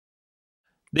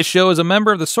This show is a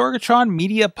member of the Sorgatron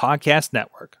Media Podcast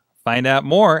Network. Find out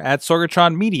more at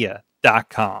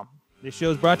sorgatronmedia.com. This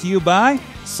show is brought to you by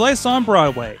Slice on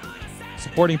Broadway,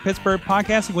 supporting Pittsburgh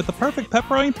podcasting with the perfect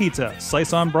pepperoni pizza,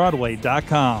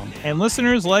 sliceonbroadway.com. And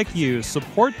listeners like you,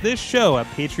 support this show at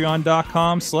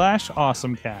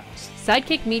patreon.com/awesomecast.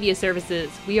 Sidekick Media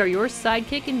Services. We are your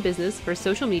sidekick in business for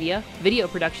social media, video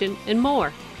production, and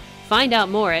more. Find out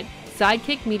more at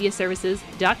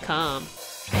sidekickmediaservices.com.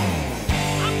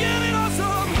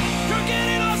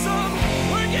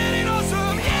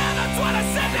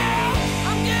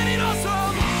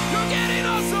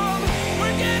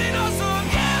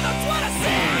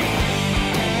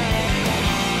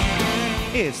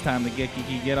 It's time to get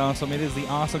geeky, get awesome. It is the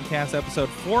AwesomeCast episode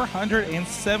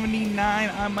 479.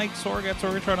 I'm Mike Sorg at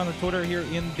Sorgatron on the Twitter here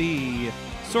in the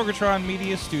Sorgatron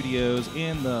Media Studios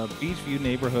in the Beachview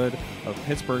neighborhood of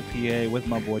Pittsburgh, PA, with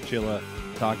my boy Chilla,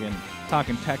 talking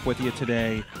tech with you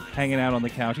today, hanging out on the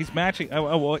couch. He's matching.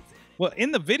 Well,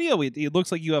 in the video, it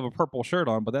looks like you have a purple shirt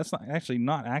on, but that's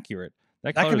not accurate.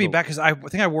 That could be bad because I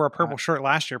think I wore a purple shirt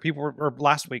last year. Or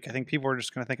last week. I think people were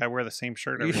just going to think I wear the same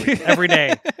shirt every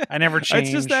day. I never change.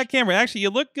 It's just that camera. Actually, you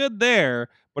look good there,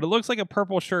 but it looks like a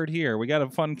purple shirt here. We got a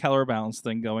fun color balance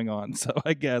thing going on. So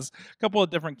I guess a couple of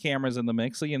different cameras in the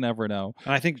mix, so you never know.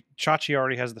 And I think Chachi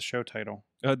already has the show title.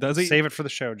 Does he? Save it for the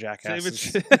show,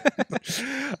 jackass.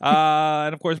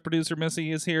 And of course, producer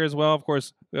Missy is here as well. Of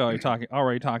course,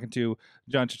 already talking to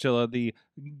John Chilla, the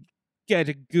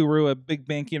gadget guru at Big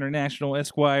Bank International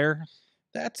Esquire.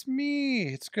 That's me.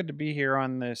 It's good to be here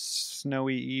on this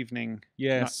snowy evening.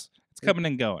 Yes, it's coming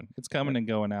and going. It's coming and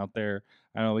going out there.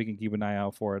 I know we can keep an eye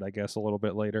out for it, I guess, a little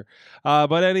bit later.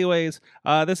 But anyways,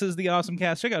 this is the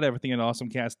AwesomeCast. Check out everything at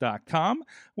awesomecast.com,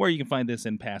 where you can find this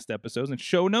in past episodes and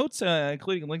show notes,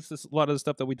 including links to a lot of the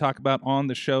stuff that we talk about on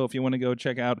the show. If you want to go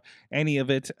check out any of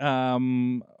it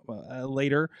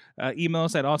later, email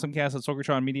us at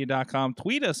awesomecast@sorgatronmedia.com.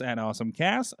 Tweet us at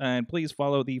awesomecast, and please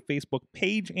follow the Facebook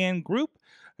page and group.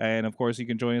 And, of course, you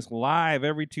can join us live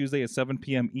every Tuesday at 7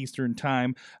 p.m. Eastern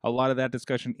Time. A lot of that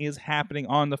discussion is happening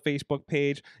on the Facebook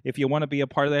page. If you want to be a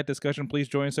part of that discussion, please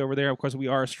join us over there. Of course, we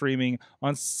are streaming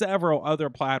on several other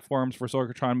platforms for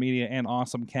Sorgatron Media and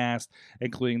AwesomeCast,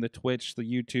 including the Twitch, the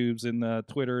YouTubes, and the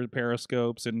Twitter,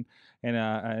 Periscopes, and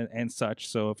such.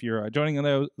 So if you're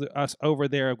joining us over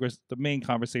there, of course, the main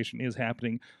conversation is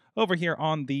happening over here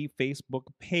on the Facebook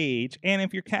page. And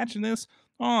if you're catching this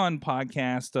on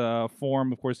podcast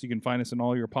form, of course, you can find us in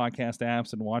all your podcast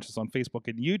apps and watch us on Facebook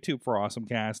and YouTube for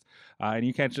AwesomeCast. And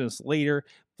you catch us later,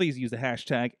 please use the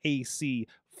hashtag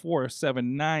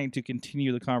AC479 to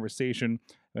continue the conversation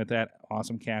with that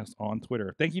AwesomeCast on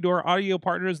Twitter. Thank you to our audio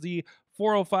partners, the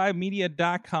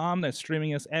 405media.com, that's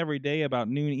streaming us every day about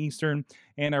noon Eastern,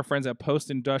 and our friends at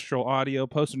Post Industrial Audio,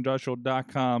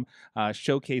 postindustrial.com,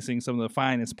 showcasing some of the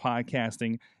finest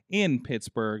podcasting in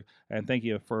Pittsburgh. And thank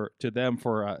you to them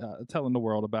for telling the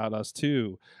world about us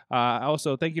too.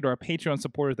 Also, thank you to our Patreon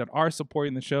supporters that are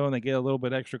supporting the show, and they get a little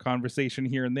bit extra conversation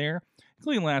here and there.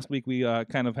 Including last week, we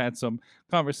kind of had some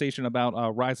conversation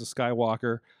about Rise of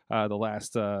Skywalker, the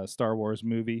last Star Wars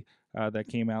movie that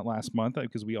came out last month,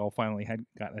 because we all finally had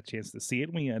gotten a chance to see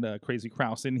it. We had Crazy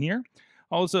Kraus in here.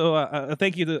 Also,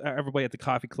 thank you to everybody at the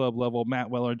Coffee Club level,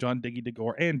 Matt Weller, John Diggy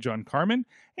DeGore, and John Carmen,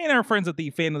 and our friends at the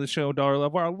Fan of the Show dollar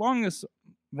level, our longest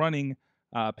running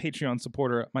Patreon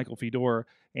supporter, Michael Fedor,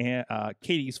 and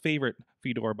Katie's favorite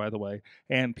Fedor, by the way,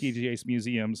 and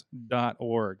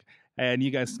pgasmuseums.org. And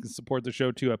you guys can support the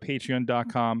show too at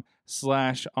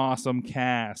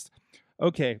patreon.com/awesomecast.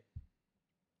 Okay.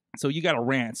 So you got a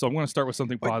rant, so I'm going to start with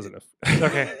something positive.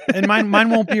 Okay, and mine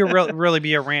won't be really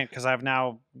be a rant because I've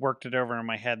now worked it over in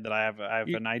my head that I have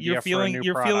an idea for a new product.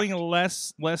 You're feeling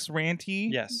less ranty.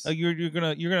 Yes. You're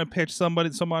gonna pitch some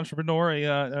entrepreneur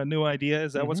a new idea.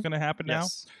 Is that what's going to happen now?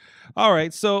 Yes. All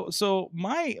right. So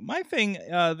my thing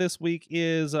this week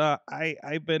is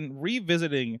I've been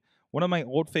revisiting one of my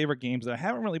old favorite games that I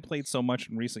haven't really played so much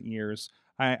in recent years.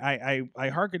 I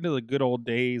hearken to the good old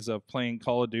days of playing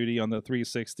Call of Duty on the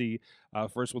 360,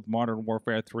 first with Modern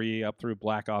Warfare 3 up through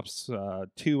Black Ops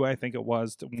 2, I think it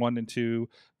was, 1 and 2,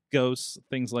 Ghosts,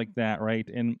 things like that, right?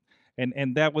 And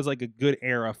that was like a good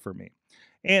era for me.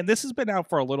 And this has been out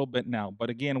for a little bit now, but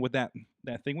again, with that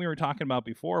thing we were talking about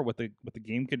before, with the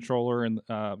game controller and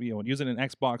using an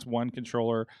Xbox One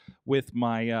controller with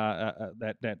my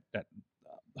that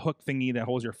hook thingy that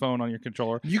holds your phone on your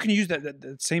controller. You can use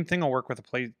that same thing will work with a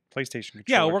PlayStation controller.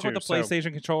 Yeah, it'll work with the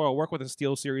PlayStation controller. It'll work with the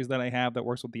Steel Series that I have that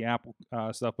works with the Apple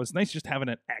stuff. But it's nice just having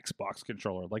an Xbox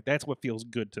controller. Like, that's what feels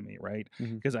good to me, right?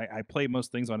 Because I play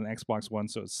most things on an Xbox One,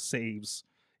 so it saves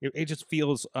it just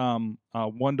feels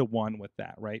 1-to-1 with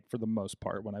that, right? For the most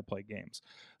part when I play games.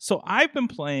 So I've been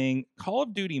playing Call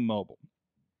of Duty Mobile.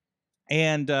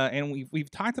 And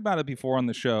we've talked about it before on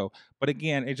the show, but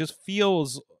again, it just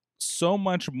feels so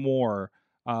much more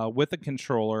with a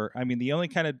controller. I mean, the only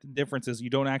kind of difference is you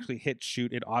don't actually hit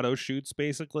shoot; it auto shoots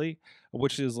basically,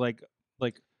 which is like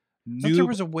I thought there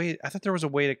was a way. I thought there was a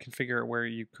way to configure it where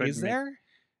you could. Is there?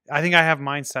 I think I have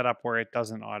mine set up where it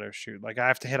doesn't auto shoot. Like I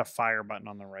have to hit a fire button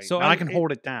on the right. So I can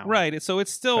hold it down. Right. So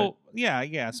it's still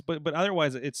yes, but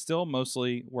otherwise it still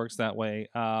mostly works that way.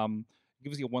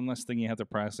 Gives you one less thing you have to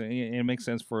press, and it makes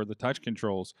sense for the touch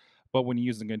controls. But when you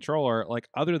use the controller, like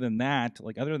other than that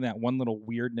one little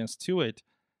weirdness to it,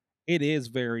 it is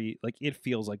very it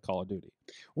feels like Call of Duty.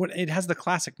 Well, it has the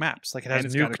classic maps, like it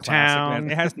has Nuketown.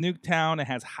 It has Nuketown. It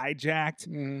has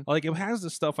Hijacked. Like it has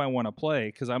the stuff I want to play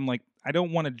because I'm like I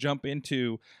don't want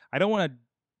to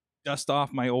dust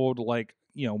off my old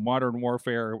Modern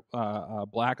Warfare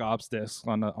Black Ops disc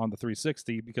on the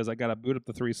 360 because I got to boot up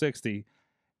the 360.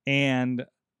 And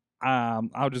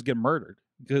I'll just get murdered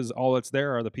because all that's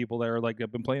there are the people that are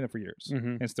have been playing it for years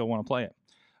and still want to play it.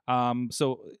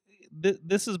 So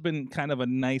this has been kind of a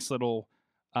nice little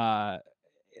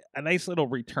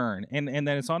return, and then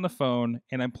it's on the phone,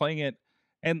 and I'm playing it,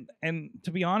 and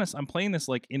to be honest, I'm playing this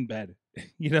in bed.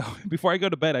 Before I go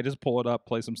to bed, I just pull it up,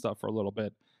 play some stuff for a little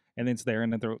bit, and it's there,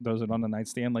 and then throws it on the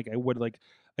nightstand like I would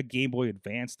a Game Boy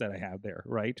Advance that I have there,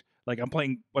 right? I'm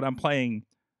playing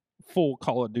full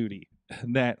Call of Duty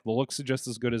that looks just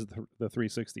as good as the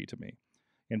 360 to me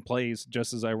and plays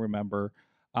just as I remember.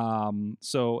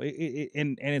 So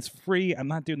it's free. I'm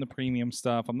not doing the premium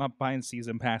stuff. I'm not buying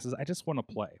season passes. I just want to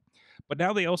play. But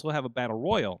now they also have a Battle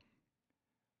Royale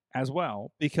as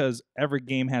well because every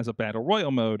game has a Battle Royale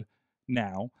mode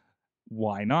now.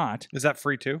 Why not? Is that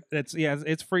free too?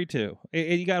 It's free too.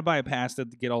 You got to buy a pass to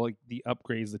get all the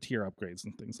upgrades, the tier upgrades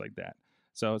and things like that.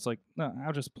 So it's no,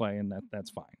 I'll just play and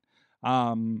that's fine.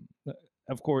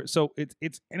 Of course, so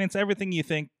it's everything you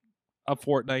think of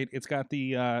Fortnite. It's got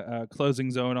the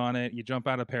closing zone on it. You jump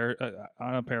out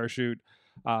on a parachute.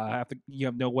 You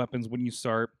have no weapons when you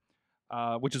start,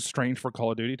 which is strange for Call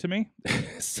of Duty to me.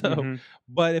 So,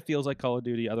 but it feels like Call of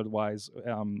Duty otherwise.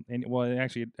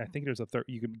 Actually, I think there's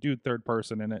you can do third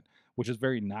person in it, which is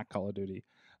very not Call of Duty.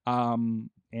 And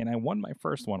I won my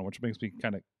first one, which makes me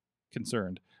kind of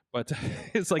concerned. But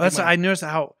it's I noticed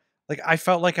how. I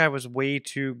felt like I was way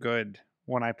too good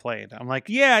when I played. I'm like,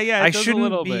 I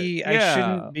shouldn't be. I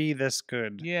shouldn't be this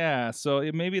good. Yeah, so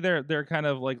maybe they're kind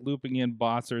of looping in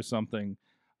bots or something,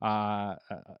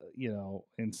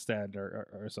 instead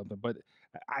or something. But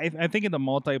I think in the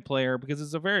multiplayer, because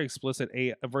it's a very explicit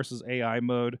A versus AI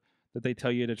mode that they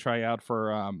tell you to try out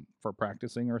for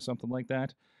practicing or something like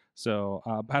that. So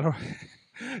Battle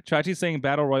Chachi's saying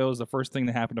Battle Royale is the first thing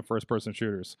that happened to first person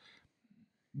shooters.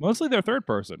 Mostly they're third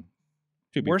person.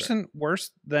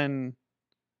 Worse than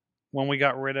when we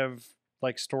got rid of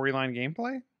storyline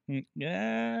gameplay.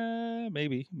 Yeah,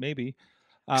 maybe.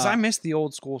 Because I missed the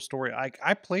old school story.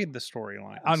 I played the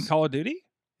storylines on Call of Duty.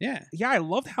 Yeah. I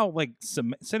loved how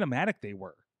cinematic they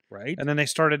were. Right, and then they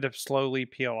started to slowly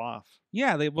peel off.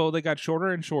 Yeah, they got shorter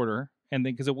and shorter, and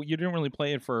then because you didn't really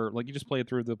play it for you just play it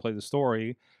through to play the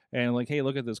story, and hey,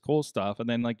 look at this cool stuff, and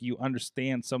then you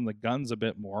understand some of the guns a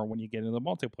bit more when you get into the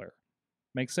multiplayer.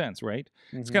 Makes sense, right?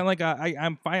 It's kind of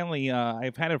I'm finally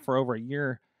I've had it for over a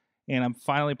year, and I'm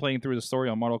finally playing through the story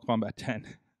on Mortal Kombat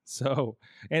 10. So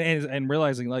and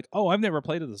realizing I've never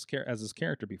played as this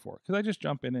character before because I just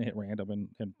jump in and hit random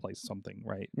and play something,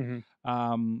 right?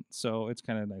 So it's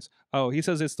kind of nice. Oh, he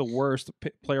says it's the worst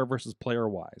player versus player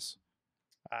wise.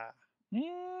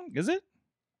 Is it?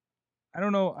 I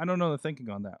don't know the thinking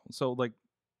on that. So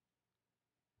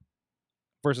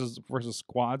versus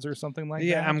squads or something like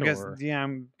that.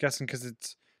 I'm guessing because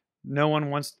it's no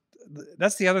one wants.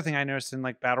 That's the other thing I noticed in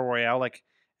Battle Royale.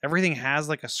 Everything has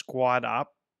a squad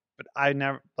up. But I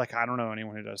never I don't know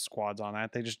anyone who does squads on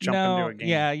that. They just jump into a game.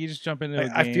 Yeah, you just jump into a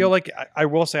game. I feel I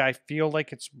will say I feel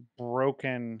it's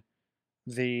broken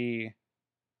the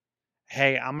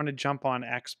hey, I'm gonna jump on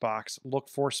Xbox, look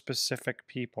for specific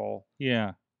people.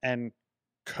 Yeah. And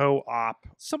co-op.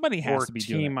 Somebody has to be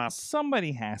team doing that. up.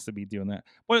 Somebody has to be doing that.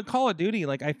 But at Call of Duty,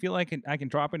 I feel I can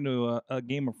drop into a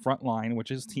game of Frontline,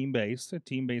 which is team-based, a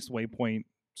team-based waypoint,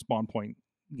 spawn point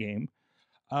game.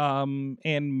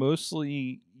 And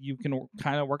mostly you can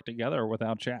kind of work together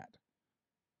without chat.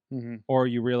 Or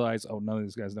you realize, oh, none of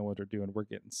these guys know what they're doing. We're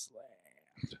getting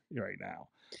slammed right now.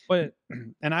 But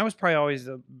and I was probably always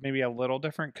maybe a little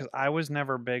different because I was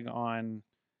never big on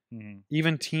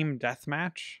even team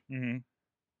deathmatch.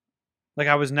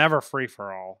 I was never free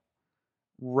for all.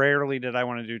 rarely did I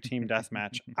want to do team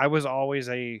deathmatch. I was always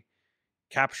a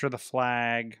capture the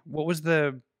flag. What was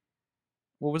the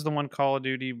one Call of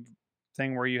Duty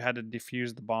thing where you had to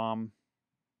defuse the bomb?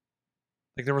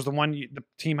 Like there was the one the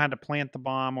team had to plant the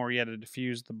bomb, or you had to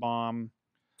defuse the bomb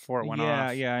before it went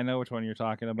off. Yeah, I know which one you're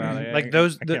talking about. Like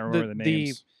those, I can't remember the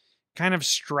names. The kind of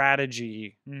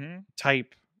strategy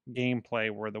type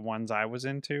gameplay were the ones I was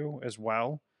into as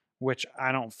well, which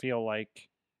I don't feel like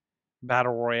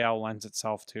Battle Royale lends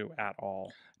itself to at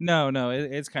all. No,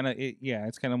 it's kind of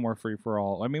it's kind of more free for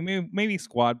all. I mean, maybe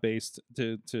squad based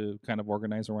to kind of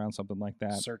organize around something like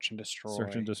that. Search and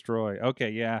destroy. Okay,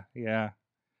 yeah.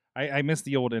 I missed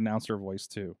the old announcer voice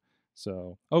too.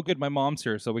 So, good, my mom's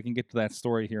here, so we can get to that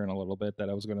story here in a little bit that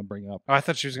I was going to bring up. Oh, I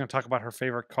thought she was going to talk about her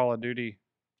favorite Call of Duty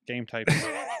game types.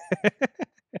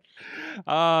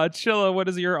 Chilla, what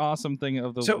is your awesome thing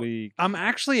of the week? I'm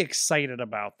actually excited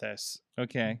about this.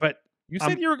 Okay, but you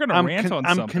said you were going to rant on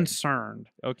something. I'm concerned.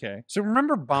 Okay, so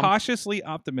remember Bump? Cautiously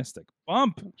optimistic.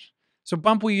 Bump. So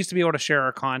Bump, we used to be able to share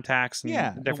our contacts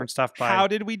and different stuff. How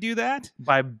did we do that?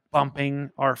 By bumping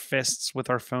our fists with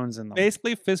our phones in them.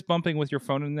 Basically, fist bumping with your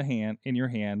phone in your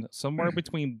hand, somewhere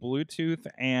between Bluetooth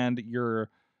and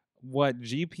your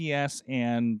GPS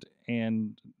and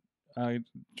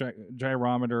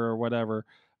gyrometer or whatever.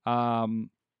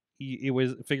 It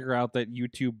was figure out that you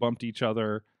two bumped each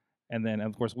other. And then,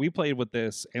 of course, we played with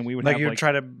this, and we would have, you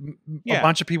try to a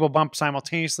bunch of people bump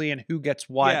simultaneously, and who gets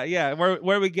what? Yeah.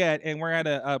 Where we get, and we're at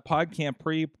a PodCamp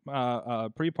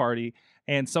pre party,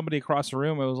 and somebody across the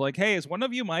room was like, "Hey, is one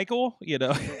of you Michael?" You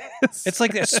know, it's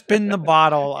like a spin the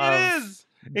bottle of it is.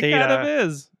 Data. It kind of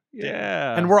is.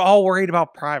 Yeah, and we're all worried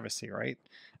about privacy, right?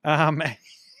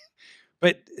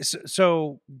 But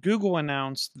so Google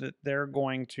announced that they're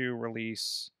going to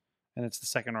release, and it's the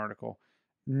second article,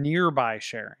 nearby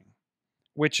sharing,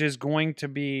 which is going to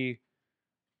be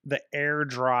the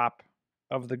airdrop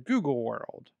of the Google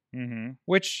world,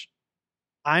 which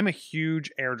I'm a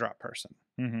huge airdrop person.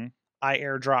 I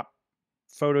airdrop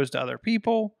photos to other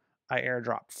people. I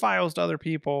airdrop files to other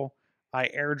people. I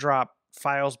airdrop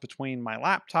files between my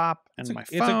laptop and my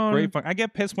phone. It's a great fun. I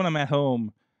get pissed when I'm at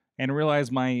home and realize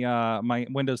my my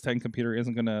Windows 10 computer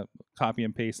isn't going to copy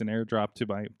and paste an airdrop to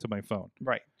my phone.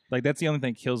 Right. Like that's the only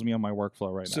thing that kills me on my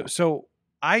workflow right now. So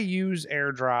I use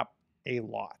AirDrop a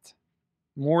lot,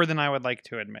 more than I would like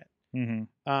to admit.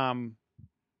 I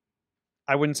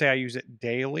wouldn't say I use it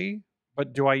daily,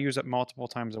 but do I use it multiple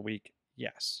times a week?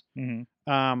 Yes. Even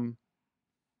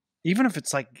if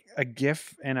it's like a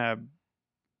GIF and a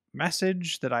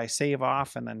message that I save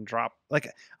off and then drop, like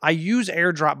I use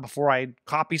AirDrop before I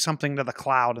copy something to the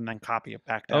cloud and then copy it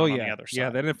back down on the other side. Yeah,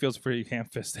 then it feels pretty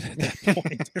ham-fisted at that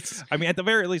point. I mean, at the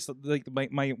very least, like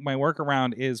my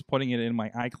workaround is putting it in my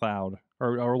iCloud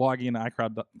or logging into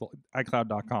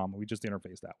iCloud.com. We just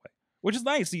interface that way, which is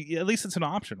nice. At least it's an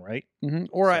option, right?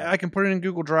 Or I can put it in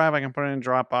Google Drive. I can put it in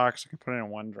Dropbox. I can put it in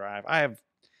OneDrive.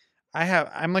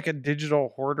 I'm like a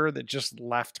digital hoarder that just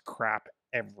left crap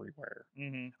everywhere.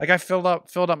 Like I filled up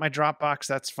my Dropbox.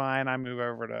 That's fine. I move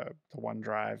over to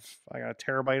OneDrive. I got a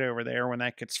terabyte over there. When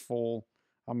that gets full,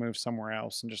 I'll move somewhere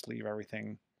else and just leave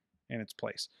everything in its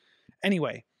place.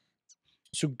 Anyway,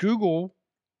 so Google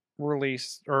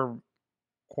released, or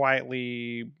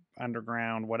quietly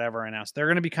underground, whatever, announced they're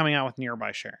going to be coming out with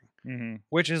nearby sharing,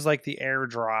 which is like the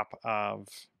AirDrop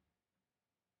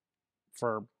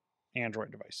for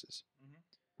Android devices.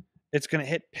 It's going to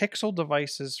hit Pixel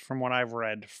devices from what I've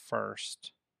read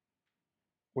first,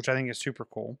 which I think is super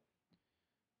cool.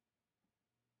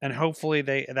 And hopefully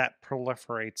that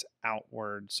proliferates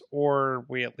outwards, or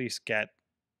we at least get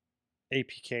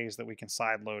APKs that we can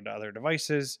sideload to other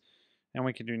devices, and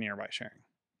we can do nearby sharing.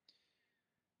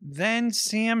 Then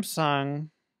Samsung,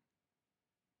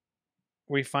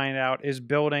 we find out, is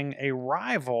building a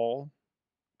rival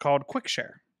called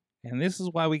QuickShare. And this is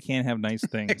why we can't have nice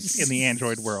things in the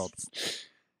Android world.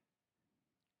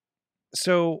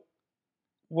 So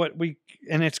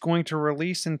it's going to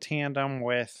release in tandem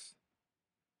with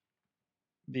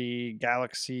the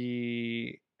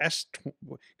Galaxy S,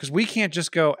 because we can't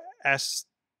just go S10,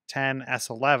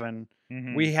 S11.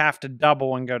 We have to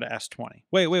double and go to S20.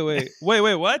 Wait,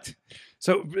 what?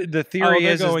 So the theory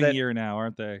is going that year now,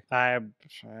 aren't they? I don't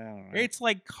know. It's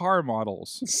like car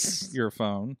models, your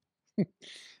phone.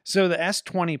 So the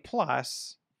S20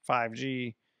 Plus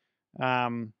 5G,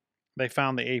 they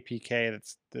found the APK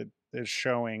that is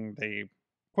showing the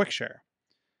QuickShare.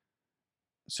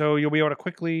 So you'll be able to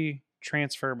quickly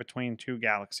transfer between two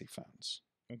Galaxy phones.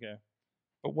 Okay.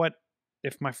 But what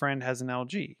if my friend has an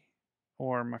LG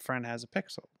or my friend has a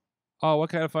Pixel? Oh, what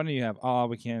kind of phone do you have? Oh,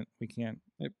 we can't.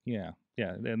 Yeah.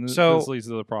 Yeah, and this So- leads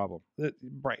to the problem.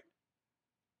 Right.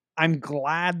 I'm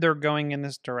glad they're going in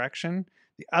this direction.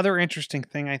 The other interesting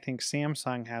thing I think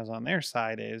Samsung has on their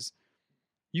side is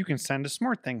you can send to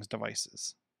SmartThings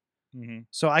devices. Mm-hmm.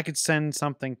 So I could send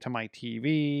something to my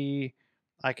TV.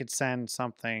 I could send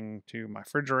something to my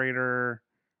refrigerator.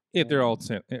 If they're all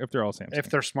Samsung. If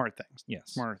they're smart things.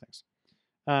 Yes. Smarter things.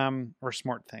 Or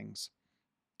smart things.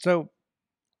 So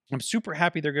I'm super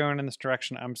happy they're going in this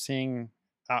direction.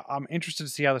 I'm interested to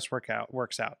see how this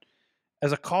works out.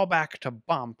 As a callback to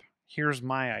Bump, here's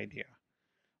my idea.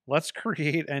 Let's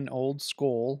create an old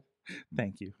school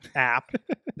Thank you. app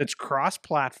that's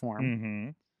cross-platform Mm-hmm.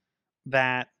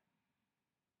 that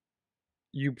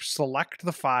you select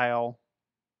the file,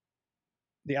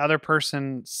 the other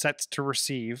person sets to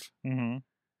receive, Mm-hmm.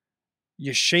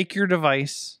 you shake your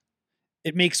device,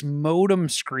 it makes modem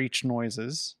screech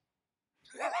noises.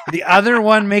 The other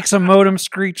one makes a modem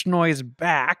screech noise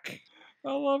back.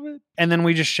 I love it. And then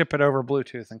we just ship it over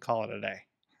Bluetooth and call it a day.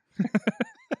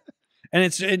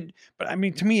 But I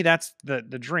mean, to me, that's the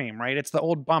dream, right? It's the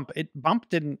old Bump. It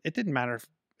didn't matter if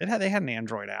they had an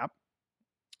Android app.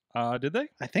 Did they?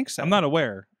 I think so. I'm not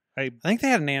aware. I think they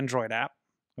had an Android app.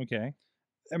 Okay.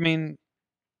 I mean,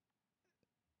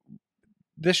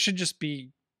 this should just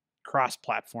be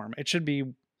cross-platform. It should be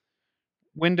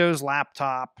Windows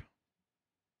laptop,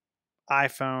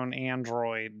 iPhone,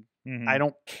 Android. Mm-hmm. I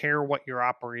don't care what your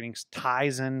operating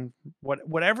ties in.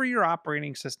 Whatever your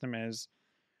operating system is,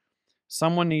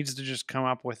 someone needs to just come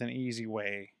up with an easy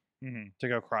way to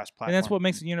go cross-platform. And that's what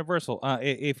makes it universal.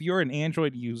 If you're an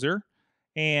Android user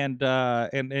and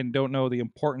don't know the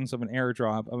importance of an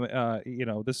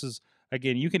AirDrop, this is,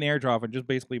 again, you can AirDrop and just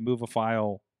basically move a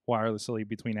file wirelessly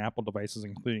between Apple devices,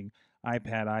 including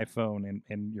iPad, iPhone,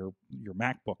 and your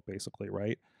MacBook, basically,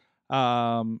 right?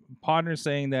 Podnar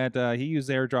saying that he used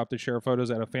AirDrop to share photos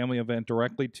at a family event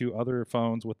directly to other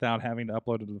phones without having to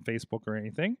upload it to Facebook or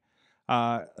anything.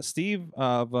 Steve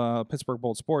of Pittsburgh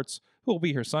Bolt Sports, who will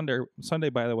be here Sunday,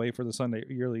 by the way, for the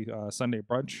yearly Sunday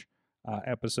brunch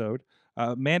episode.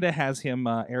 Amanda has him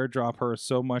AirDrop her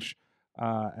so much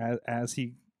as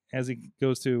he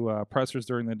goes to pressers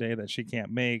during the day that she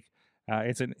can't make.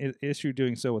 It's an issue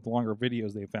doing so with longer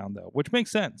videos they found, though, which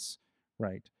makes sense,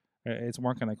 right? It's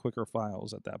more kind of quicker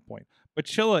files at that point. But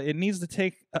Chilla, it needs to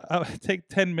take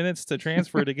 10 minutes to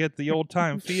transfer to get the old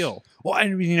time feel. Well,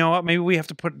 and you know what? Maybe we have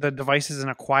to put the devices in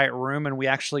a quiet room and we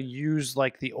actually use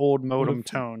like the old modem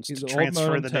tones to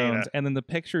transfer the data. And then the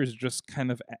pictures just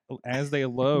kind of, as they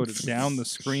load down the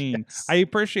screen. Yes. I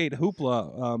appreciate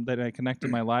Hoopla that I connect to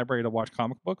my library to watch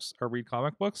comic books or read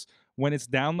comic books. When it's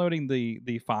downloading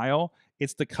the file,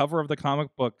 it's the cover of the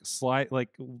comic book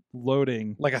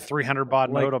loading. Like a 300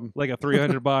 baud modem. Like a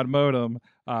 300 baud modem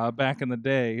back in the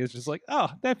day. It's just like, oh,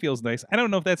 that feels nice. I don't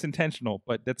know if that's intentional,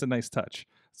 but that's a nice touch.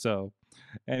 So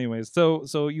anyways,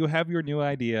 so you have your new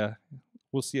idea.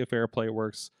 We'll see if AirPlay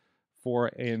works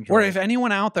for Android. Or if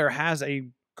anyone out there has a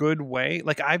good way,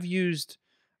 like I've used,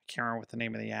 I can't remember what the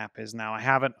name of the app is now. I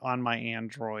have it on my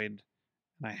Android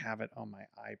and I have it on my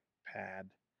iPad.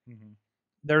 Mm-hmm.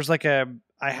 There's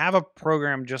I have a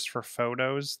program just for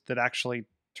photos that actually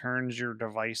turns your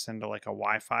device into like a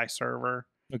Wi-Fi server.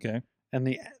 Okay.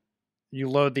 And you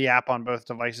load the app on both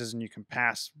devices and you can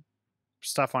pass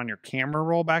stuff on your camera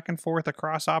roll back and forth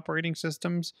across operating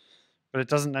systems, but it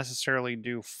doesn't necessarily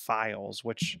do files,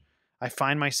 which I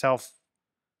find myself,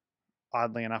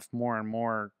 oddly enough, more and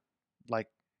more like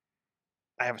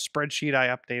I have a spreadsheet I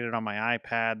updated on my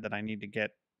iPad that I need to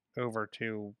get over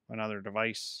to another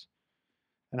device.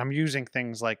 And I'm using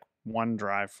things like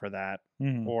OneDrive for that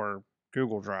or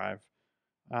Google Drive.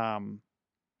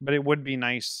 But it would be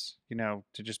nice,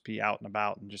 to just be out and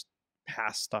about and just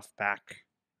pass stuff back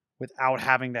without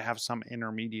having to have some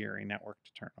intermediary network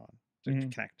to turn on to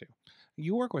connect to.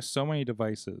 You work with so many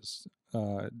devices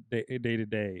day to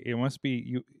day. It must be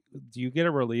you. Do you get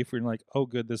a relief when you're like, oh,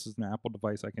 good, this is an Apple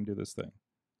device. I can do this thing.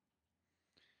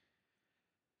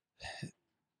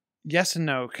 Yes and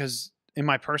no, because in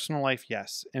my personal life,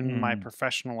 yes. In my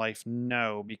professional life,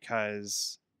 no,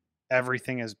 because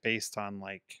everything is based on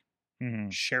like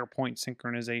SharePoint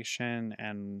synchronization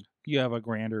and you have a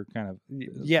grander kind of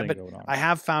thing but going on. I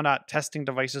have found out testing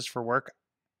devices for work.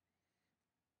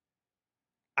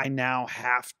 I now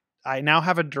have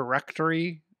a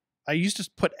directory. I used to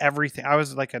put everything. I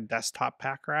was like a desktop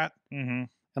pack rat, and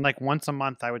like once a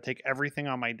month, I would take everything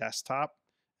on my desktop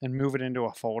and move it into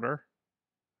a folder.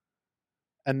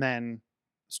 And then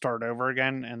start over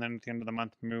again. And then at the end of the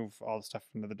month, move all the stuff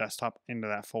into the desktop into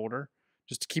that folder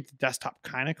just to keep the desktop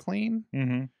kind of clean.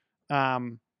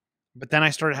 Mm-hmm. But then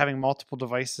I started having multiple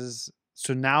devices.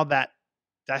 So now that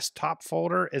desktop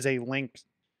folder is a link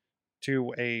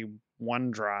to a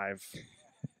OneDrive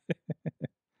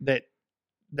that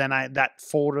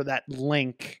that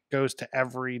link goes to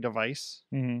every device,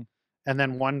 Mm-hmm. and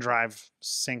then OneDrive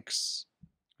syncs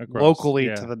Across, locally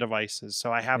yeah. to the devices.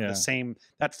 So I have the same,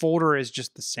 that folder is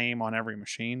just the same on every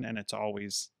machine, and it's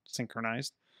always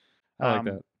synchronized. I like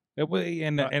that.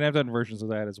 And I've done versions of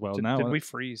that as well. Did we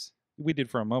freeze? We did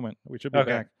for a moment. We should be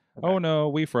Okay. back. Okay. Oh no,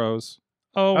 we froze.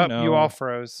 Oh no, you all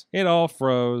froze. It all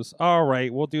froze. All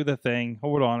right, we'll do the thing.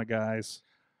 Hold on, guys.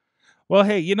 Well,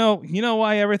 hey, you know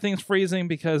why everything's freezing?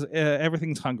 Because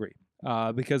everything's hungry.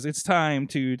 Because it's time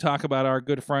to talk about our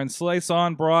good friend Slice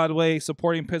on Broadway,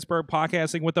 supporting Pittsburgh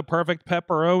podcasting with the perfect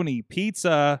pepperoni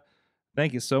pizza.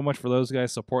 Thank you so much for those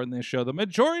guys supporting this show. The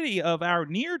majority of our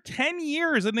near 10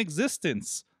 years in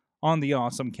existence on the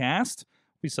AwesomeCast.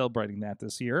 We'll be celebrating that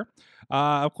this year.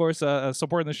 Of course,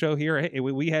 supporting the show here. Hey,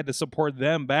 we had to support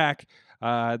them back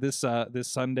this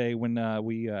Sunday when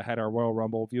we had our Royal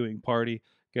Rumble viewing party.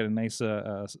 Get a nice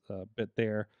bit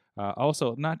there.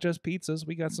 Also, not just pizzas.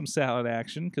 We got some salad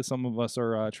action because some of us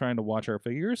are trying to watch our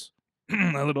figures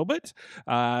a little bit.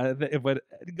 But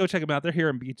go check them out. They're here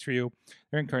in Beechview.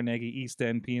 They're in Carnegie, East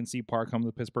End, PNC Park, home of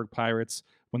the Pittsburgh Pirates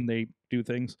when they do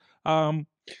things.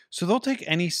 So they'll take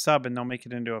any sub and they'll make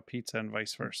it into a pizza and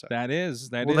vice versa.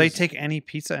 Will they take any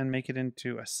pizza and make it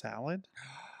into a salad?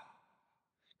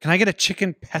 Can I get a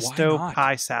chicken pesto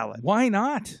pie salad? Why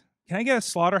not? Can I get a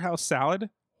slaughterhouse salad?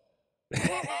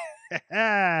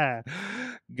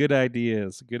 Good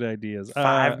ideas.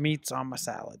 5 meats on my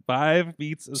salad. 5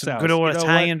 meats of salad. Good old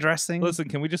Italian dressing. Listen,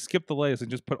 can we just skip the lettuce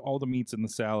and just put all the meats in the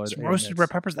salad? Some roasted red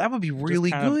peppers. That would be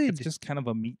really good. It's just kind of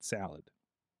a meat salad.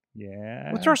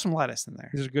 Yeah. We'll throw some lettuce in there.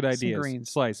 These are good ideas. Some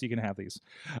greens. Slice, you can have these.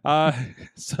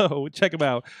 So check them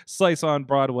out.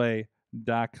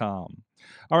 SliceOnBroadway.com.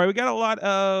 All right, we got a lot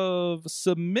of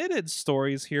submitted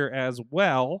stories here as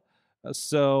well.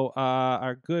 So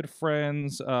our good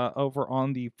friends over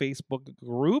on the Facebook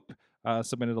group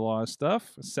submitted a lot of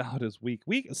stuff. Salad is weak.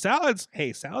 Salads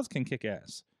can kick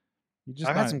ass.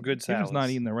 I've had some good salads. You're just not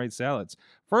eating the right salads.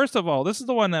 First of all, this is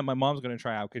the one that my mom's going to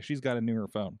try out because she's got a newer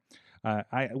phone.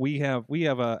 We have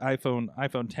a iPhone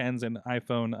 10s and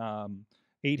iPhone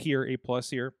 8 here, 8 Plus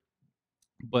here.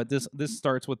 But this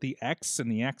starts with the X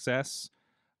and the XS.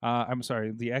 I'm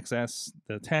sorry, the XS,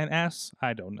 the 10S.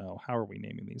 I don't know. How are we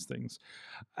naming these things?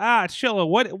 Chilla,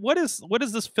 what is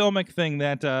this FiLMiC thing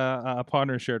that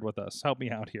Podnar shared with us? Help me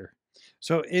out here.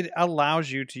 So it allows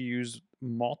you to use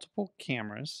multiple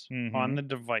cameras on the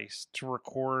device to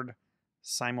record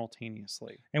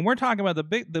simultaneously. And we're talking about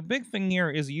the big thing here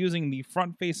is using the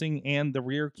front facing and the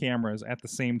rear cameras at the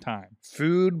same time.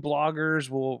 Food bloggers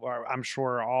I'm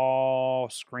sure, all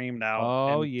screamed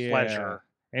out pleasure.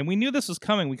 And we knew this was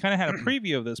coming. We kind of had a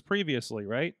preview of this previously,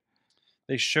 right?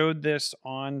 They showed this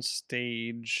on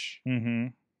stage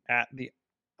at the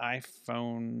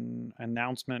iPhone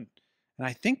announcement. And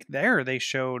I think they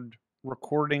showed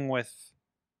recording with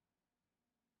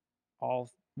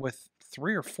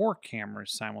 3 or 4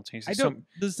 cameras simultaneously.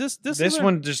 This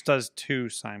one just does 2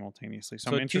 simultaneously.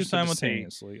 So I'm interested 2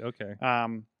 simultaneously. Okay.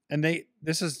 And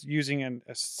this is using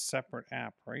a separate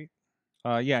app, right?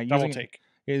 Yeah, DoubleTake.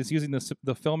 Is using the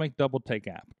FiLMiC DoubleTake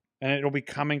app. And it'll be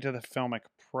coming to the FiLMiC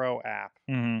Pro app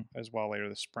as well later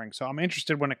this spring. So I'm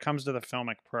interested when it comes to the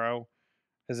FiLMiC Pro,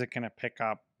 is it going to pick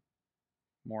up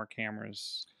more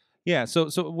cameras? Yeah, so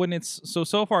when it's so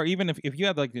far, even if you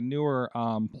have like the newer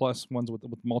plus ones with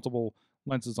multiple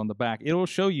lenses on the back, it'll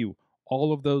show you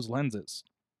all of those lenses.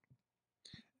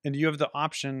 And you have the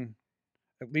option,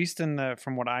 at least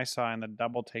from what I saw in the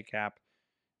DoubleTake app,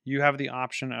 you have the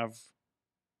option of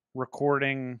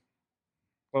recording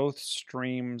both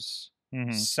streams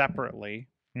separately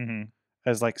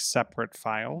as like separate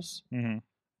files, and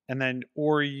then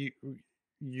or you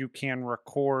can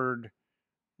record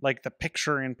like the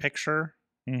picture-in-picture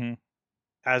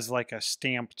as like a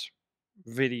stamped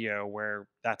video where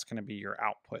that's going to be your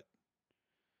output.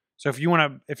 So if you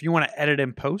want to edit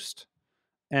in post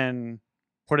and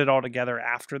put it all together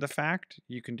after the fact,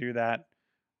 you can do that,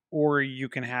 or you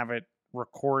can have it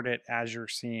record it as you're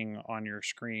seeing on your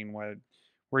screen, where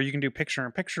you can do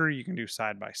picture-in-picture, you can do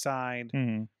side-by-side.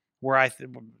 Where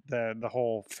the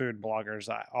whole food bloggers,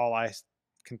 all I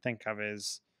can think of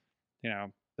is, the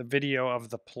video of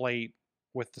the plate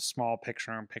with the small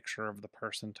picture-in-picture of the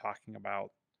person talking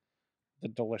about the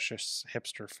delicious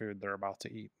hipster food they're about to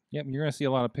eat. Yep, you're going to see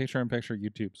a lot of picture-in-picture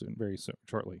YouTubes very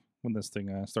shortly when this thing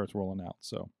starts rolling out.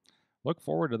 So look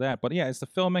forward to that. But yeah, it's the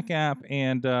FiLMiC app,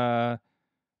 and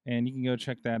you can go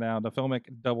check that out. The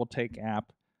FiLMiC DoubleTake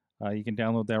app. You can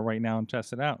download that right now and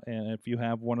test it out. And if you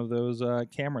have one of those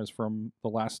cameras from the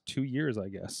last 2 years, I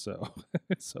guess so.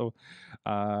 So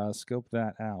scope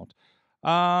that out.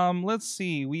 Let's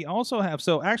see. We also have,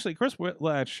 so actually Chris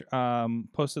Whitlatch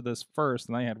posted this first,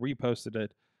 and I had reposted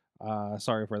it.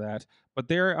 Sorry for that. But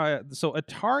so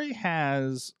Atari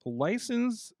has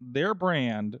licensed their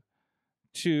brand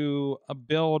to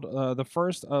build the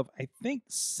first of, I think,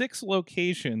 6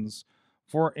 locations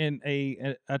for an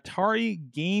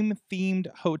Atari game themed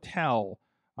hotel.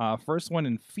 First one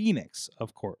in Phoenix,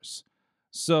 of course.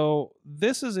 So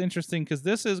this is interesting because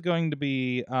this is going to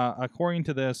be, according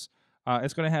to this,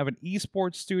 it's going to have an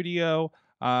esports studio.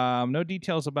 No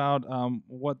details about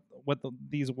what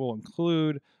these will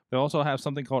include. They also have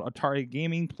something called Atari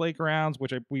Gaming Playgrounds,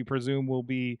 which we presume will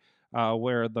be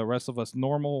where the rest of us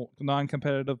normal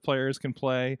non-competitive players can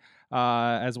play,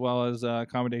 as well as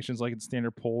accommodations like in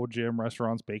standard pool, gym,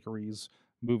 restaurants, bakeries,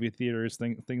 movie theaters,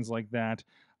 things like that.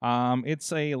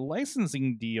 It's a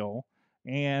licensing deal,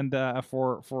 and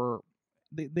for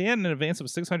they had an advance of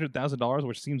 $600,000,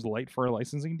 which seems light for a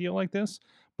licensing deal like this.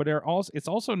 But it's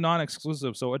also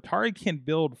non-exclusive, so Atari can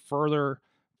build further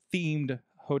themed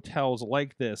hotels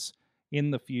like this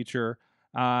in the future.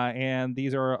 And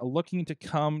these are looking to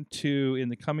come to, in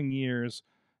the coming years,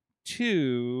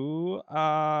 to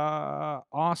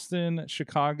Austin,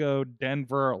 Chicago,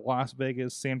 Denver, Las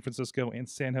Vegas, San Francisco, and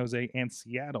San Jose, and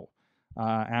Seattle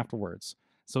afterwards.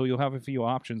 So you'll have a few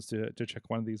options to check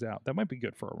one of these out. That might be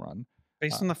good for a run.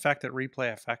 Based on the fact that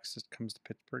Replay FX comes to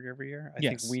Pittsburgh every year, I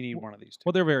think we need one of these two.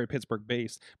 Well, they're very Pittsburgh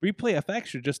based. Replay FX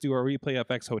should just do a Replay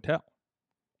FX hotel.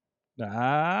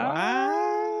 Wow.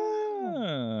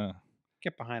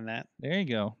 Get behind that. There you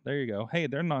go. Hey,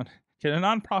 can a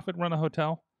nonprofit run a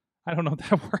hotel? I don't know if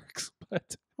that works, but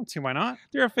I don't see why not.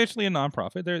 They're officially a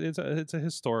nonprofit. It's a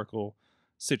historical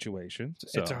situation.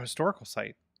 It's a historical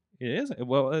site. It is.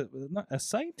 Well, not a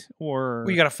site, or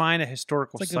we got to find a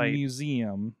historical site. It's like a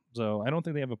museum. So I don't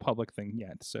think they have a public thing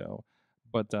yet. So,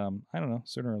 but I don't know.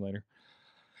 Sooner or later.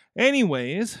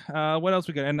 Anyways, what else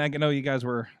we got? And I know you guys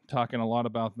were talking a lot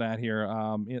about that here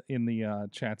in the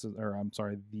chats, or I'm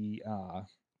sorry, the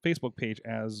Facebook page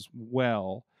as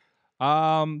well.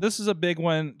 This is a big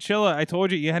one. Chilla, I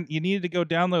told you you needed to go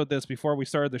download this before we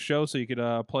started the show so you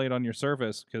could play it on your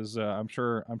service, because I'm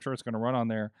sure it's going to run on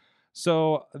there.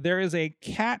 So there is a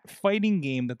cat fighting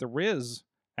game that the Rizz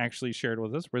actually shared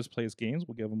with us. Rizz Plays Games.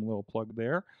 We'll give them a little plug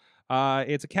there.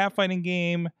 It's a cat fighting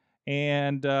game,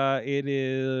 and it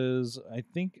is, I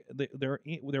think they're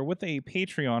with a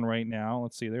Patreon right now.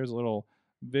 Let's see. There's a little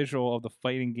visual of the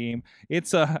fighting game.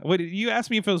 It's you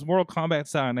asked me if it was Mortal Kombat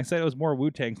style, and I said it was more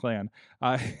Wu-Tang Clan.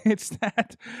 It's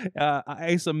that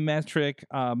isometric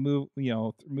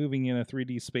moving in a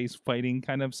 3D space fighting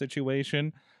kind of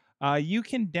situation. You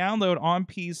can download on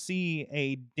PC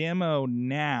a demo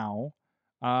now,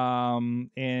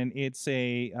 and it's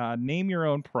a name your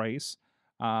own price.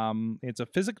 It's a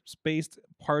physics-based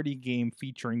party game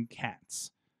featuring cats.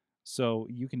 So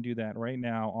you can do that right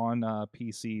now on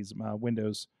PCs,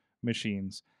 Windows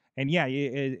machines. And yeah,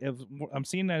 I'm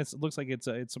seeing that it looks like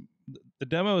the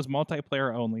demo is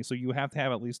multiplayer only, so you have to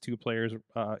have at least 2 players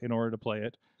in order to play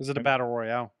it. Is it a battle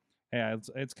royale? Yeah,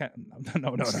 it's kind of,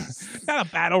 no, not a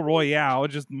battle royale.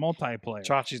 It's just multiplayer.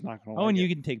 Chachi's not gonna. And you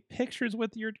can take pictures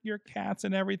with your cats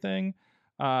and everything.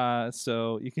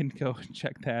 So you can go and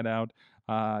check that out.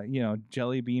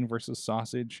 Jelly bean versus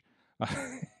sausage.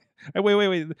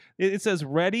 Wait. It says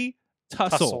ready,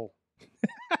 tussle.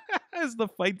 As the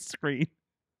fight screen.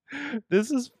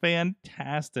 This is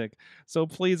fantastic. So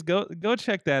please go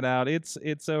check that out.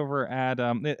 It's over at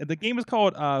the game is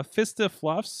called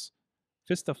Fisti-Fluffs.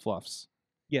 Fisti-Fluffs.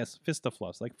 Yes,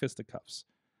 Fisti-Fluffs, like fisticuffs.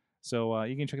 So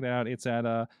you can check that out. It's at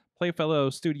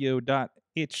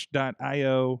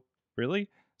playfellowstudio.itch.io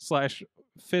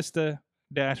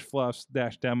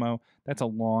 /Fisti-Fluffs-demo. That's a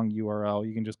long URL.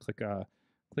 You can just click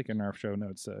in our show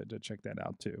notes to check that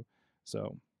out too.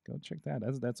 So go check that.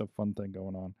 That's a fun thing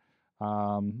going on.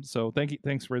 So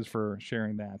thanks Rizz for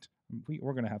sharing that.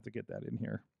 We're gonna have to get that in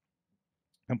here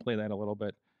and play that a little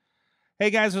bit. Hey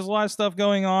guys, there's a lot of stuff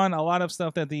going on. A lot of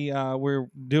stuff that we're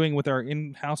doing with our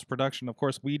in-house production. Of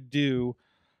course, we do.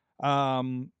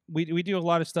 We do a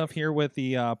lot of stuff here with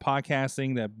the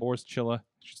podcasting that bores Chilla.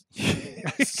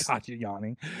 God, you're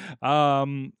yawning.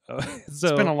 So it's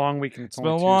been a long week. It's been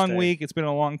a long week. It's been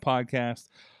a long podcast.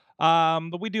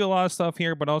 But we do a lot of stuff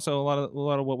here, but also a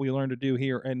lot of what we learn to do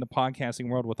here in the podcasting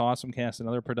world with AwesomeCast and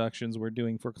other productions we're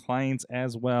doing for clients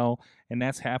as well. And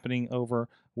that's happening over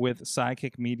with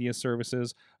Sidekick Media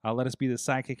Services. Let us be the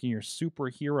sidekick in your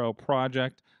superhero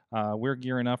project. We're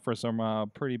gearing up for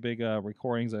some pretty big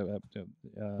recordings, a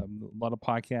lot of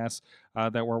podcasts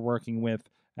that we're working with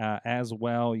as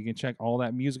well. You can check all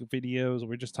that music videos.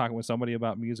 We're just talking with somebody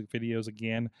about music videos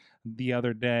again the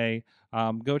other day.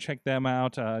 Go check them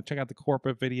out. Check out the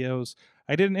corporate videos.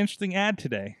 I did an interesting ad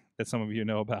today that some of you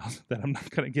know about that I'm not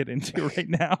going to get into right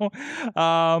now.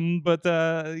 But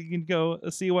you can go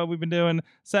see what we've been doing.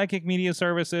 Sidekick Media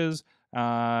Services.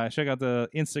 Check out the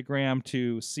Instagram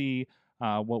to see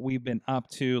what we've been up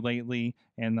to lately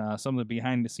and some of the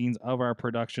behind the scenes of our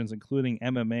productions, including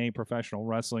MMA, professional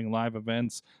wrestling, live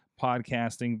events,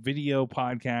 podcasting, video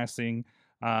podcasting.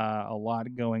 A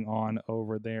lot going on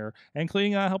over there,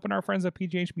 including helping our friends at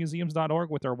pghmuseums.org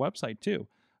with our website too.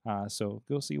 So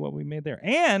go see what we made there.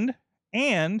 And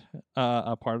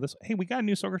a part of this, hey, we got a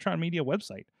new Sorgatron Media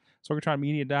website,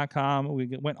 sorgatronmedia.com.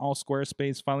 We went all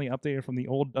Squarespace, finally updated from the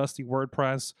old dusty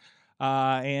WordPress.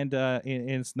 And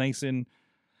it's nice and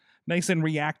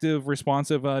reactive,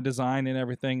 responsive design and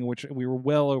everything, which we were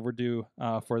well overdue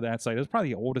for that site. It's probably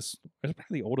the oldest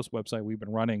website we've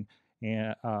been running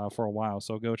for a while.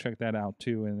 So go check that out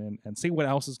too, and see what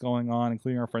else is going on,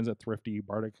 including our friends at Thrifty,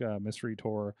 Bardic Mystery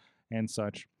Tour, and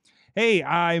such. Hey,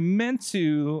 I meant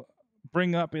to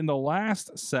bring up in the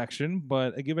last section,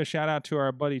 but I give a shout out to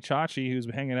our buddy Chachi, who's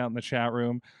been hanging out in the chat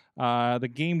room.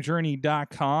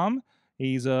 TheGameJourney.com.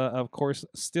 He's, of course,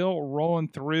 still rolling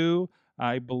through.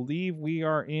 I believe we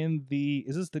are in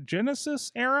is this the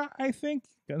Genesis era, I think?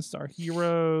 Gunstar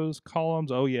Heroes,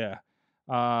 Columns, oh yeah.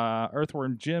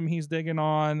 Earthworm Jim he's digging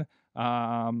on.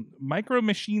 Micro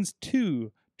Machines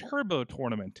 2 Turbo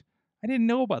Tournament. I didn't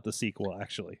know about the sequel,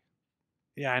 actually.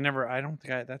 Yeah,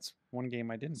 that's one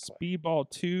game I didn't play. Speedball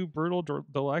 2 Brutal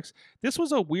Deluxe. This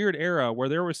was a weird era where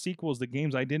there were sequels to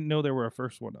games I didn't know there were a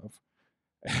first one of.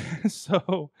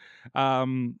 So,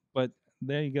 but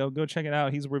there you go check it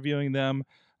out. He's reviewing them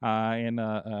and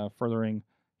furthering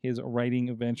his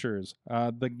writing ventures.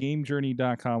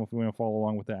 TheGameJourney.com if you want to follow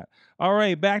along with that. All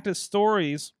right, back to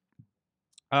stories.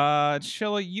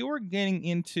 Chilla, you were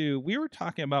we were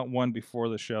talking about one before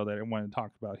the show that I wanted to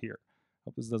talk about here.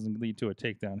 Hope this doesn't lead to a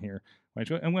takedown here. I'm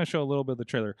going to show a little bit of the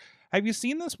trailer. Have you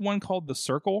seen this one called The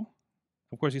Circle?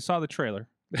 Of course, you saw the trailer.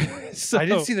 So, I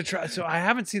didn't see the trailer, so I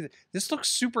haven't seen it. This looks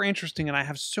super interesting, and I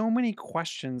have so many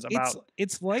questions about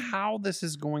it's like how this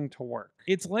is going to work.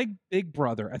 It's like Big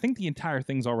Brother. I think the entire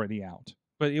thing's already out,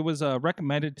 but it was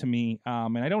recommended to me,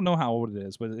 and I don't know how old it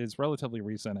is, but it's relatively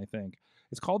recent, I think.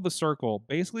 It's called The Circle.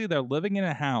 Basically, they're living in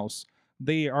a house.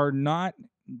 They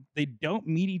don't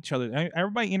meet each other.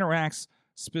 Everybody interacts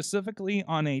specifically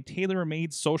on a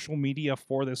tailor-made social media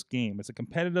for this game. It's a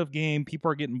competitive game. People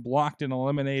are getting blocked and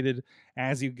eliminated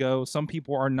as you go. Some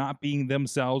people are not being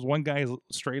themselves. One guy is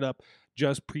straight up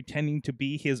just pretending to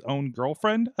be his own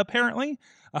girlfriend, apparently.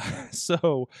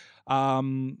 So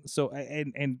hijinks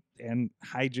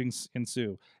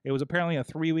ensue. It was apparently a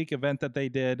 3-week event that they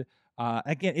did.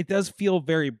 Again, it does feel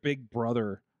very Big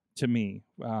Brother to me.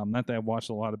 Not that I've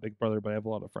watched a lot of Big Brother, but I have a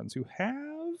lot of friends who have.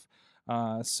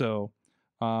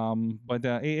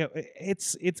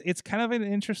 It's kind of an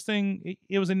interesting.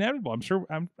 It was inevitable.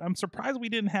 I'm surprised we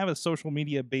didn't have a social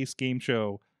media based game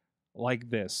show like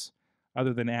this,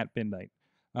 other than at midnight,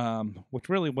 which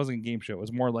really wasn't a game show. It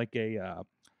was more like a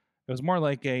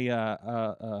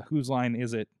Whose Line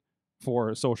Is It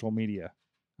for social media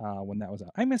when that was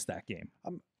out. I missed that game.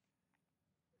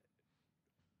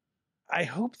 I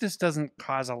hope this doesn't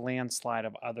cause a landslide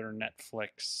of other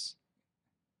Netflix.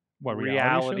 What,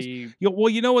 reality shows? Well,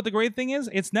 you know what the great thing is?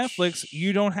 It's Netflix.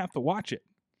 You don't have to watch it.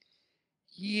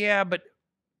 Yeah, but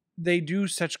they do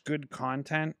such good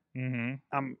content.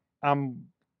 Mm-hmm. I'm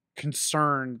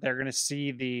concerned they're going to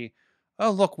see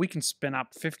look, we can spin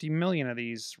up 50 million of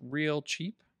these real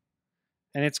cheap,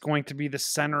 and it's going to be the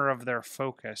center of their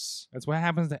focus. That's what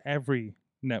happens to every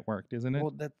network, isn't it?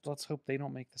 Well, let's hope they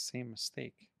don't make the same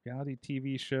mistake. Reality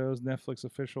TV shows, Netflix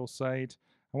official site.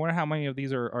 I wonder how many of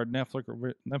these are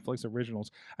Netflix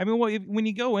originals. I mean, when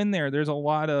you go in there, there's a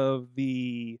lot of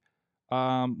the,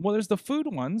 there's the food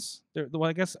ones.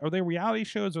 I guess, are they reality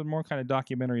shows or more kind of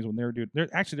documentaries when they're doing?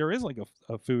 There is like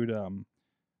a food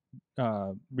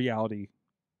reality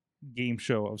game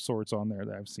show of sorts on there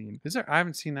that I've seen. Is there? I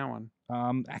haven't seen that one.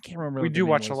 I can't remember. We do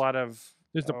watch a lot of.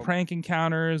 There's the prank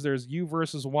encounters. There's You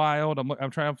versus Wild.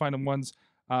 I'm trying to find the ones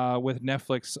with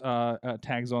Netflix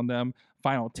tags on them.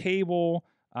 Final Table.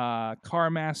 Car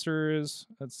Masters,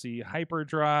 let's see,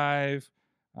 Hyperdrive,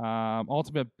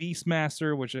 Ultimate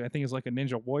Beastmaster, which I think is like a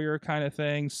Ninja Warrior kind of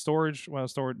thing. Storage,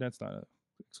 that's not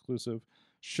exclusive.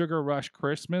 Sugar Rush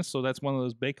Christmas, so that's one of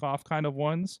those bake-off kind of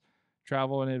ones.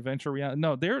 Travel and adventure reality.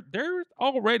 No, they're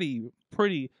already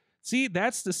pretty. See,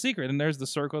 that's the secret. And there's the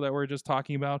circle that we're just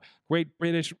talking about. Great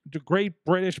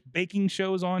British baking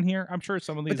shows on here. I'm sure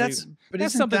some of these. That's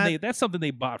something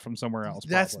they bought from somewhere else.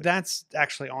 That's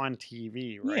actually on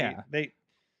TV, right?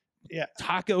 Yeah.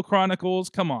 Taco Chronicles.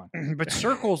 Come on. But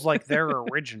Circle's like their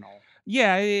original.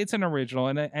 Yeah, it's an original,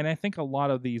 and I think a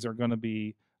lot of these are going to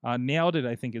be Nailed It.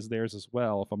 I think is theirs as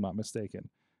well, if I'm not mistaken.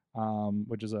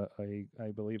 Which is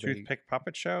I believe Toothpick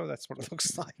Puppet Show. That's what it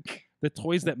looks like. The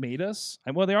Toys That Made Us.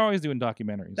 Well, they're always doing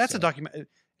documentaries. That's a document.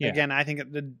 Yeah. Again, I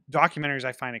think the documentaries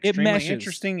I find extremely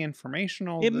interesting,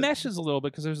 informational. It meshes a little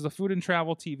bit because there's the food and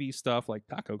travel TV stuff like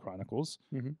Taco Chronicles.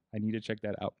 Mm-hmm. I need to check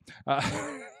that out.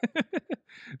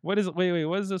 What is it? Wait.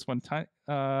 What is this one?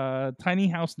 Tiny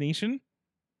House Nation?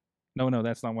 No,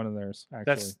 that's not one of theirs. Actually,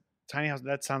 that's Tiny House.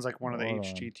 That sounds like one of the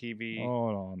HGTV.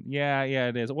 Hold on. Yeah,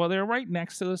 it is. Well, they're right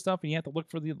next to the stuff, and you have to look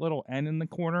for the little N in the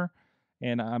corner,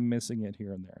 and I'm missing it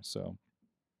here and there. So,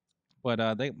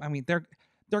 but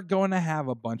they're going to have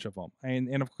a bunch of them,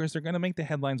 and of course they're going to make the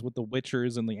headlines with the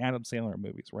Witchers and the Adam Sandler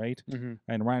movies, right? Mm-hmm.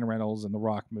 And Ryan Reynolds and the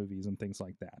Rock movies and things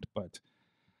like that. But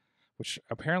which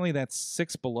apparently that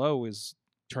Six Below is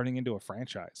turning into a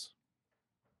franchise.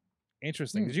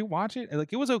 Interesting. Did you watch it?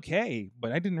 Like, it was okay,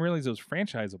 but I didn't realize it was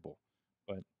franchisable.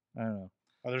 But I don't know.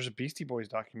 Oh, there's a Beastie Boys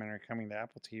documentary coming to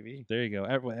Apple TV. There you go.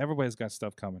 Everybody's got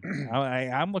stuff coming.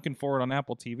 I'm looking forward on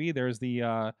Apple TV. There's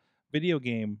the video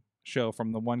game show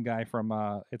from the one guy from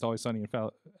It's Always Sunny in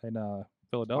Philadelphia.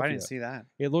 Oh, I didn't see that.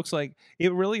 It looks like,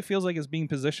 it really feels like it's being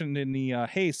positioned in the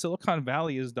hey, Silicon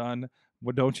Valley is done.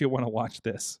 Well, don't you want to watch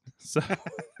this? So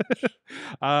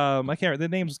I can't remember. The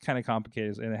name's kind of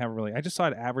complicated, and I haven't really. I just saw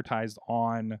it advertised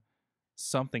on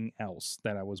something else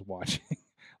that I was watching,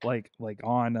 like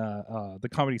on the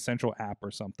Comedy Central app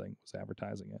or something was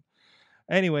advertising it.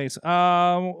 Anyways,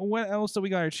 what else do we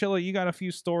got here? Chilla, you got a few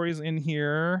stories in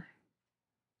here.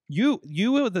 You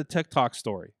with the TikTok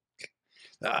story.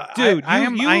 Dude, I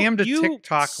am to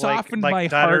TikTok like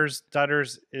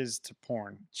Dutters is to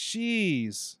porn.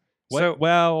 Jeez. So,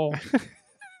 well,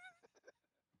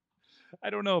 I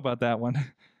don't know about that one.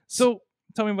 So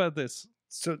tell me about this.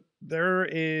 So there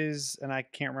is, and I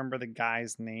can't remember the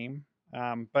guy's name,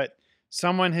 but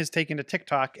someone has taken to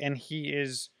TikTok and he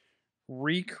is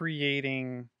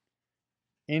recreating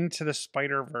Into the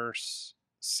Spider-Verse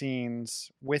scenes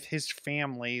with his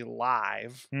family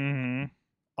live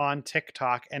on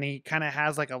TikTok, and he kind of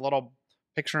has like a little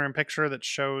picture-in-picture that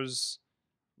shows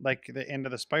like the end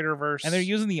of the Spider-Verse. And they're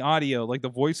using the audio, like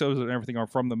the voiceovers and everything are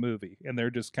from the movie, and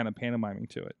they're just kind of pantomiming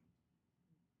to it.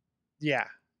 Yeah.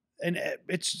 And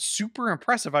it's super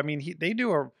impressive. I mean, they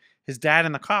do his dad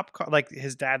in the cop car, like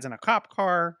his dad's in a cop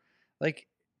car, like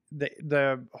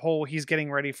the whole, he's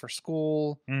getting ready for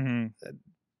school,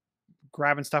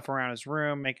 grabbing stuff around his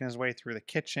room, making his way through the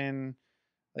kitchen.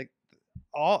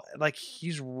 Like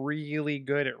he's really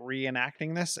good at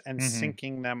reenacting this and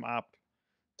syncing them up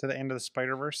to the end of the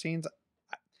Spider-Verse scenes.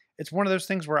 It's one of those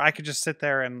things where I could just sit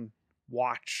there and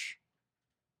watch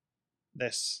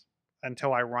this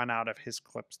until I run out of his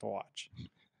clips to watch.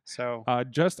 So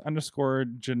just underscore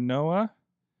Genoa,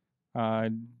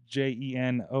 JENOAH_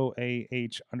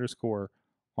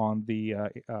 on the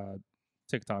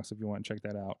TikToks if you want to check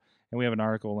that out. And we have an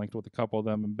article linked with a couple of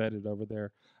them embedded over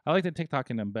there. I like the TikTok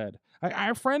and embed.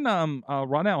 Our friend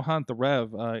Ronell Hunt, the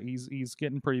Rev, he's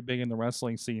getting pretty big in the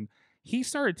wrestling scene. He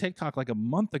started TikTok like a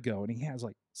month ago, and he has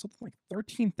like something like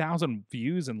 13,000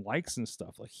 views and likes and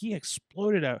stuff. Like he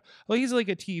exploded out. Well, he's like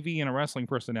a TV and a wrestling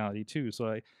personality too.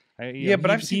 So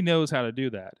he knows how to do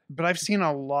that. But I've seen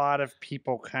a lot of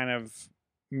people kind of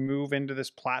move into this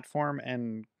platform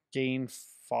and gain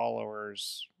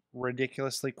followers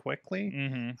ridiculously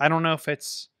quickly. I don't know if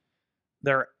it's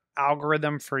their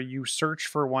algorithm for you search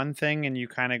for one thing and you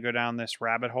kind of go down this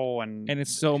rabbit hole, and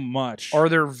it's so much. Are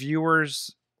their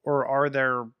viewers or are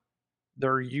their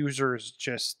users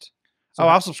just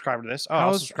I'll subscribe to this.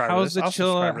 I'll subscribe to this.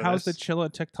 How's the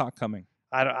Chilla TikTok coming?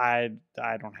 I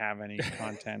don't have any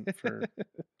content for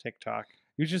TikTok.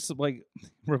 You just like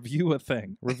review a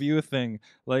thing.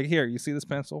 Like, here, you see this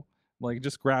pencil? Like,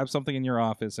 just grab something in your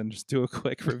office and just do a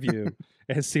quick review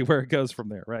and see where it goes from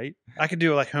there, right? I could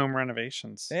do like home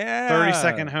renovations. Yeah.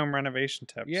 30-second home renovation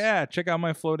tips. Yeah, check out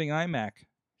my floating iMac.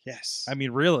 Yes. I mean,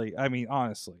 really. I mean,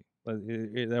 honestly.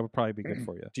 That would probably be good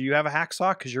for you. Do you have a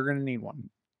hacksaw? Because you're going to need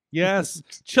one. Yes.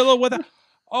 Chilla with a...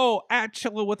 Oh, at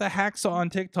Chilla with a hacksaw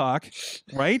on TikTok,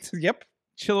 right? Yep.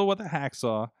 Chilla with a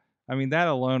hacksaw. I mean, that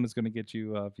alone is going to get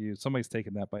you views. Somebody's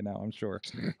taken that by now, I'm sure.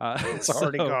 It's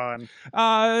already gone.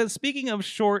 Speaking of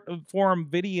short form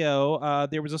video,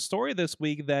 there was a story this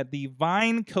week that the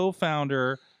Vine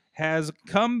co-founder has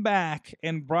come back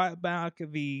and brought back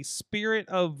the spirit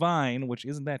of Vine, which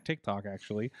isn't that TikTok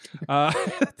actually.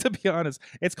 To be honest,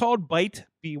 it's called Byte,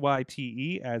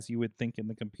 B-Y-T-E, as you would think in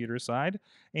the computer side.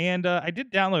 And I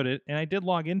did download it and I did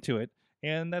log into it,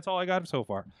 and that's all I got so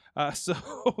far. So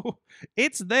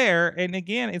it's there, and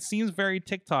again, it seems very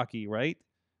TikTok-y, right?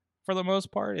 For the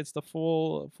most part, it's the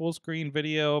full screen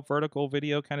video, vertical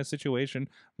video kind of situation.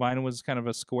 Vine was kind of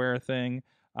a square thing.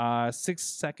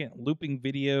 6-second looping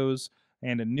videos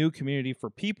and a new community for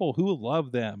people who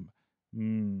love them.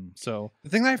 So the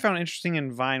thing that I found interesting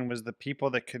in Vine was the people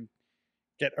that could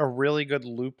get a really good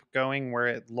loop going where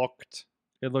it looked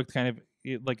kind of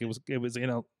like it was in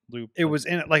a loop. It was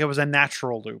in like it was a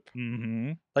natural loop.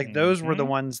 Mm-hmm. Like those were the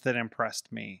ones that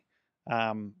impressed me.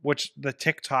 Which the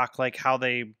TikTok, like how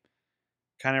they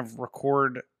kind of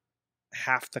record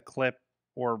half the clip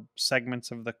or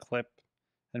segments of the clip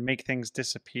and make things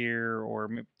disappear or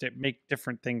make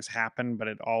different things happen, but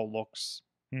it all looks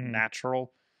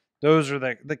natural. Those are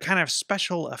the kind of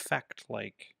special effect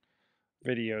like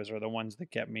videos are the ones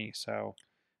that get me. So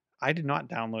I did not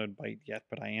download Byte yet,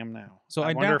 but I am now. So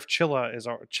I wonder if Chilla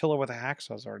with a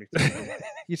hacksaw is already through.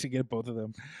 You should get both of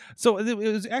them. So it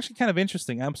was actually kind of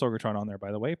interesting. I'm Sorgatron on there,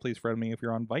 by the way. Please friend me if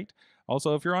you're on Byte.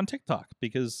 Also, if you're on TikTok,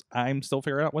 because I'm still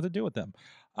figuring out what to do with them.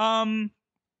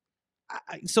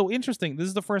 So interesting. This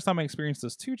is the first time I experienced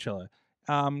this too, Chilla.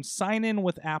 Sign in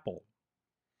with Apple.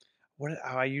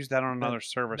 I used that on another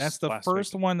service. That's the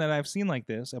first one that I've seen like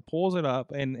this. It pulls it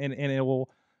up and it will,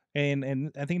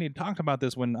 and I think they talked about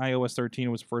this when iOS 13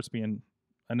 was first being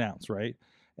announced, right?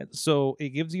 So it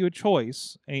gives you a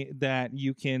choice that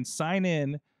you can sign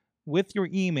in with your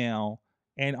email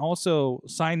and also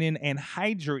sign in and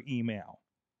hide your email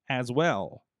as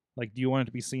well. Like, do you want it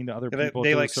to be seen to other people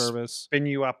through the service? Spin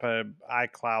you up a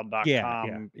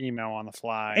iCloud.com email on the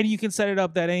fly. And you can set it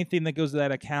up that anything that goes to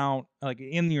that account, like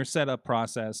in your setup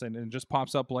process, and it just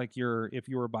pops up like if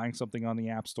you were buying something on the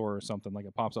App Store or something, like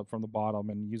it pops up from the bottom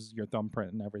and uses your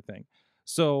thumbprint and everything.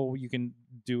 So you can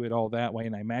do it all that way.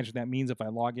 And I imagine that means if I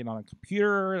log in on a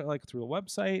computer, like through a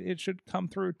website, it should come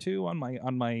through too on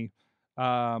my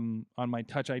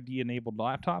Touch ID enabled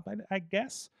laptop, I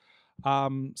guess.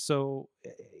 So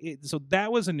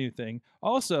that was a new thing.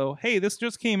 Also, hey, this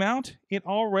just came out. It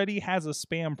already has a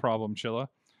spam problem, Chilla.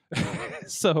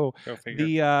 So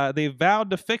they vowed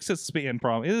to fix its spam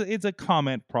problem. It's a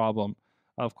comment problem,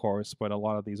 of course, but a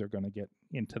lot of these are going to get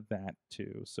into that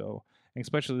too. So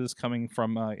especially this coming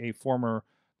from the former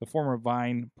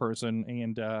Vine person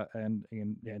and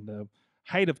the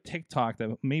height of TikTok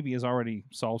that maybe has already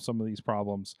solved some of these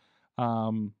problems.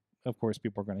 Of course,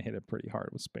 people are going to hit it pretty hard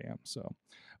with spam. So,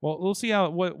 well, we'll see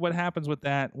what happens with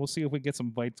that. We'll see if we get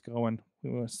some bites going.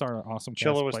 We'll start our awesome.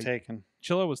 Chilla was taken.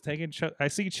 Chilla was taken. I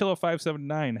see Chilla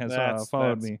 579 has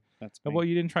followed me. That's me. Well,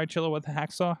 you didn't try Chilla with a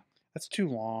hacksaw? That's too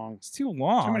long. It's too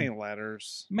long. Too many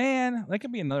letters. Man, that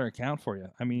could be another account for you.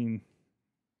 I mean,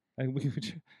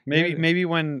 maybe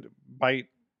when Byte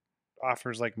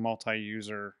offers like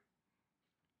multi-user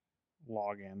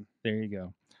login. There you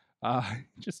go.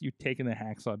 Just you taking the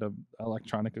hacksaw to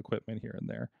electronic equipment here and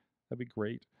there. That'd be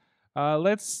great.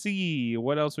 Let's see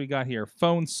what else we got here.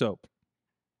 Phone soap.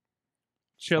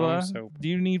 Chilla, do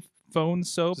you need phone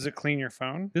soap? Does it clean your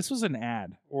phone? This was an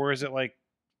ad. Or is it like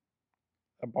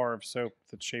a bar of soap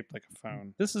that's shaped like a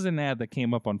phone? This is an ad that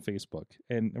came up on Facebook,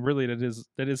 and really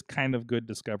that is kind of good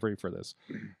discovery for this.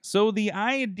 So the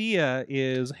idea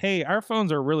is, hey, our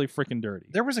phones are really freaking dirty.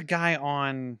 There was a guy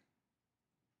on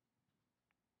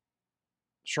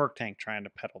Shark Tank trying to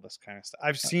peddle this kind of stuff.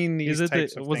 I've seen these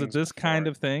types of things. Was it this before. kind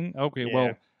of thing? Okay, Yeah.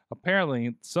 Well,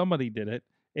 apparently somebody did it,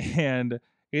 and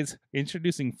it's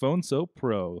introducing Phone Soap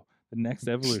Pro, the next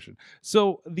evolution.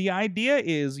 So the idea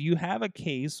is you have a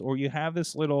case or you have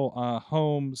this little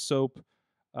home soap,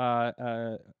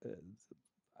 what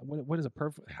is a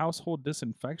perfect household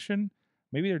disinfection?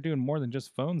 Maybe they're doing more than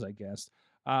just phones, I guess.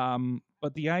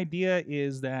 But the idea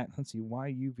is that, let's see,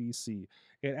 why UVC?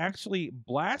 It actually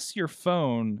blasts your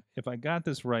phone, if I got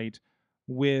this right,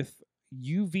 with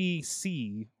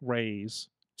UVC rays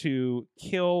to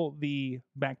kill the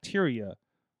bacteria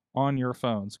on your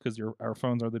phones, because our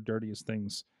phones are the dirtiest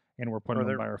things, and we're putting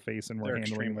them by our face and we're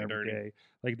handling them every day.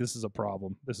 Like, this is a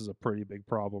problem. This is a pretty big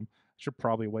problem. I should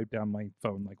probably wipe down my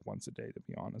phone like once a day, to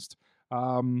be honest.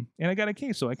 And I got a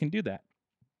case, so I can do that.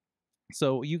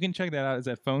 So you can check that out. It's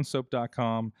at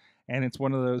phonesoap.com, and it's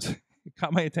one of those. It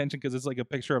caught my attention because it's like a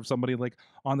picture of somebody like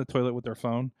on the toilet with their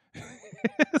phone.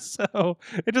 So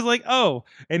it's just like, oh,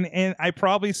 and I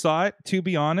probably saw it, to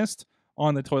be honest,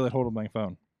 on the toilet holding my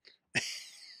phone.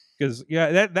 Because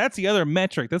that's the other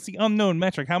metric. That's the unknown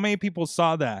metric. How many people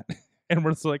saw that and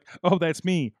we're just like, oh, that's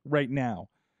me right now.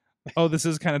 Oh, this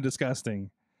is kind of disgusting.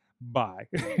 Bye.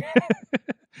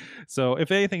 So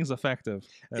if anything's effective,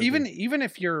 even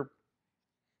if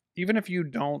you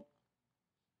don't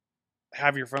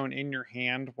have your phone in your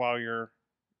hand while you're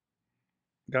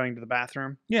going to the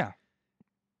bathroom, yeah,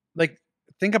 like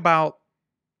think about,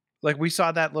 like we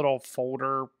saw that little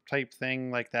folder type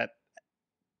thing, like that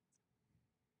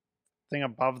thing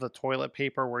above the toilet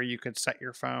paper where you could set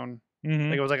your phone.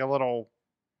 Like it was like a little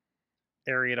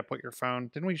area to put your phone.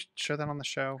 Didn't we show that on the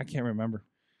show? I can't remember.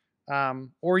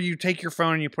 Or you take your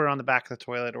phone and you put it on the back of the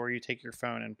toilet, or you take your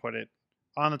phone and put it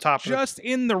on the top just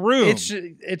in the room.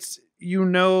 It's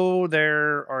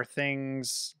there are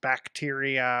things,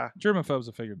 bacteria, Germaphobes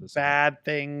have figured this out. bad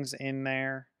things in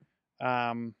there.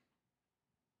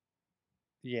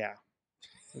 Yeah.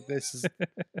 This is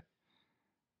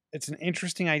it's an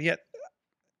interesting idea.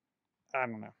 I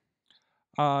don't know.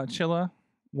 Chilla,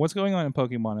 what's going on in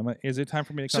Pokemon? Is it time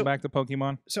for me to come back to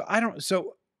Pokemon?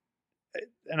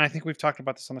 And I think we've talked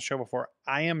about this on the show before.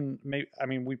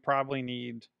 We probably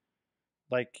need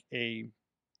like a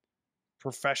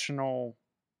professional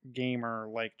gamer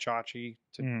like Chachi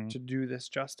to do this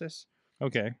justice.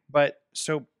 Okay. But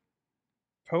so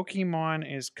Pokemon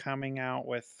is coming out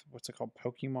with, what's it called?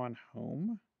 Pokemon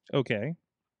Home. Okay.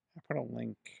 I put a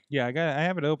link. Yeah, I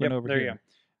have it open over there here. You go.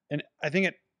 And I think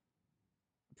it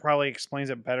probably explains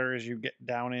it better as you get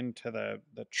down into the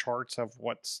charts of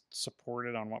what's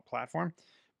supported on what platform.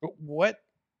 But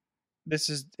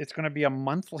it's going to be a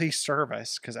monthly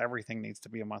service, because everything needs to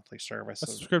be a monthly service. A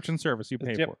subscription service you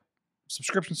pay for.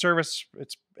 Subscription service.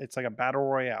 It's like a battle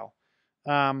royale.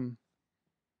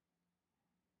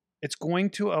 It's going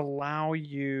to allow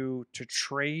you to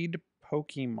trade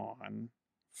Pokemon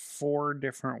 4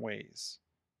 different ways.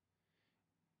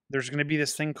 There's going to be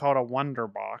this thing called a Wonder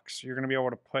Box. You're going to be able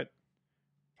to put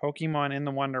Pokemon in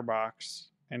the Wonder Box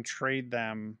and trade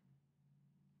them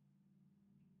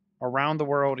around the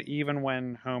world, even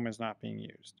when home is not being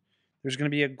used. There's going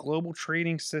to be a global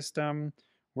trading system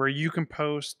where you can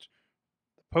post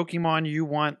the Pokemon you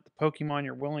want, the Pokemon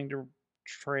you're willing to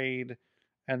trade,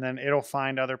 and then it'll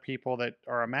find other people that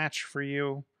are a match for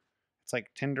you. It's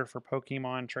like Tinder for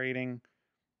Pokemon trading,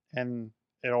 and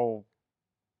it'll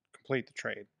complete the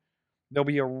trade. There'll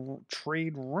be a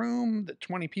trade room that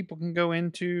 20 people can go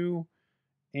into,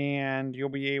 and you'll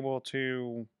be able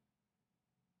to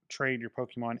trade your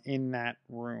Pokemon in that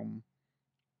room.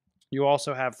 You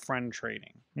also have friend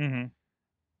trading. Mm-hmm.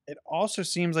 It also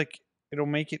seems like it'll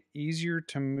make it easier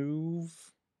to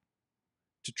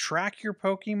track your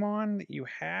Pokemon that you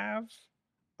have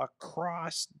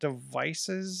across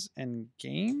devices and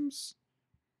games,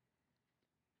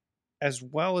 as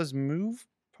well as move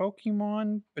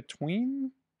Pokemon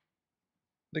between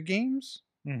the games.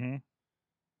 Mm-hmm.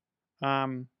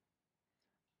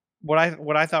 What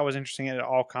I thought was interesting, it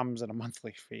all comes at a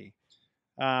monthly fee.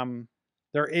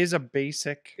 There is a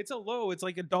basic. It's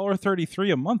like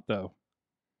 $1.33 a month though.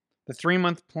 The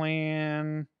 3-month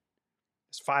plan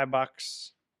is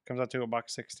 $5. Comes out to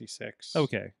 $1.66.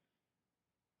 Okay.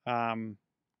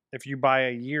 If you buy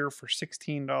a year for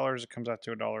 $16, it comes out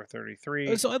to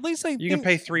 $1.33. So at least you can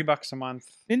pay $3 a month.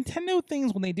 Nintendo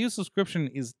things when they do subscription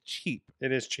is cheap.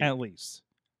 It is cheap, at least.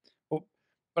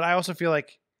 But I also feel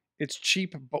like it's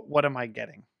cheap. But what am I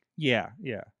getting? Yeah.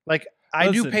 Like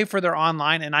I do pay for their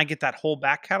online, and I get that whole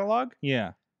back catalog.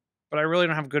 Yeah. But I really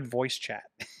don't have good voice chat.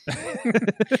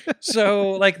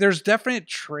 So like, there's definite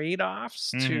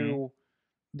trade-offs to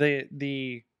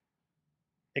the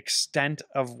extent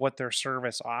of what their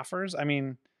service offers. I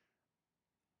mean,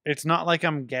 it's not like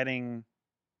I'm getting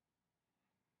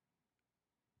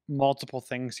multiple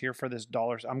things here for this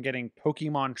 $. I'm getting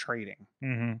Pokemon trading,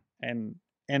 and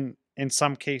in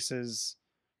some cases,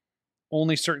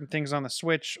 only certain things on the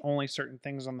Switch, only certain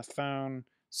things on the phone,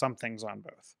 some things on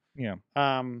both. Yeah.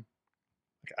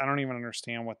 I don't even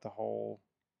understand what the whole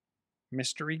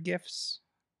mystery gifts.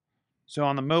 So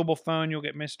on the mobile phone, you'll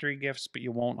get mystery gifts, but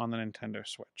you won't on the Nintendo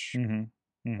Switch.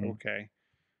 Okay.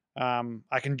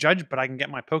 I can judge, but I can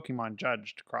get my Pokemon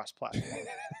judged cross-platform.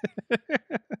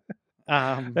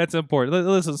 That's important.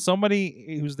 Listen,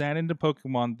 somebody who's that into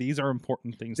Pokemon, these are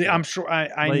important things. I'm sure.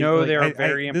 I know they are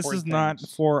very important. This is not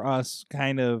for us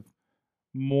kind of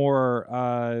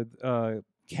more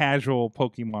casual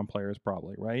Pokemon players,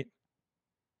 probably, right?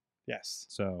 Yes.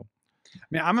 So, I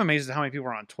mean, I'm amazed at how many people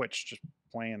are on Twitch just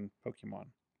playing Pokemon.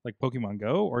 Like Pokemon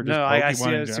Go, or just no? Pokemon I see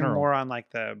in it general? more on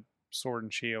like the Sword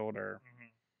and Shield or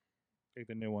like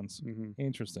the new ones.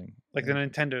 Interesting. Like the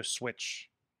Nintendo Switch.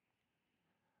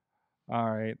 All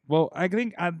right. Well, I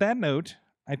think on that note,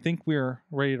 I think we're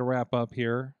ready to wrap up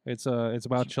here. It's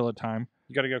about Chilla time.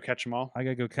 You got to go catch them all. I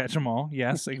gotta go catch them all.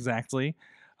 Yes, exactly.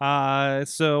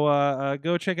 So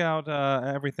go check out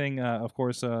everything. Of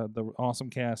course, the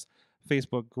AwesomeCast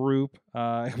Facebook group.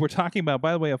 We're talking about,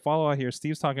 by the way, a follow out here.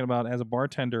 Steve's talking about, as a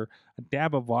bartender, a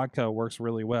dab of vodka works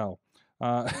really well.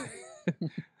 And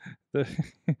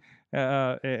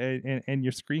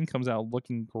your screen comes out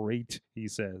looking great, he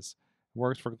says.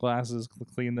 Works for glasses,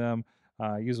 clean them.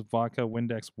 Use a vodka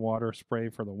Windex water spray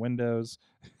for the windows.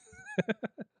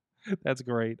 That's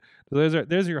great. So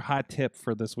there's your hot tip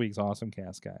for this week's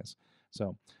AwesomeCast, guys.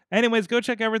 So anyways, go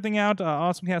check everything out.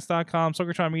 AwesomeCast.com,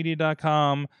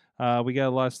 SorgatronMedia.com. We got a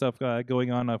lot of stuff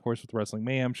going on, of course, with the Wrestling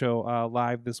Mayhem show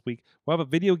live this week. We'll have a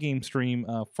video game stream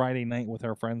Friday night with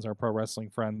our friends, our pro wrestling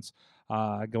friends,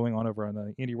 going on over on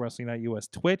the Indie Wrestling Night US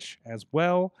Twitch as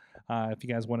well. If you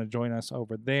guys want to join us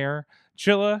over there.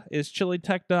 Chilla is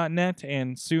chillytech.net,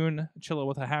 and soon Chilla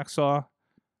with a hacksaw.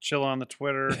 Chilla on the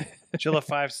Twitter.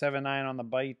 Chilla579 on the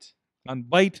Byte. On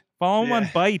Byte. Follow him on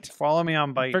Byte. Follow me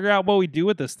on Byte. Figure out what we do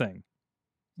with this thing.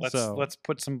 Let's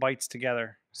put some bytes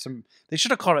together. They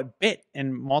should have called it Bit,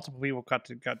 and multiple people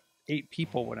got 8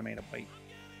 people would have made a byte.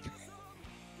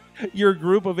 Your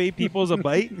group of 8 people is a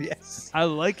byte? Yes. I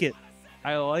like it.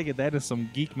 That is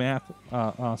some geek math.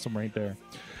 Awesome right there.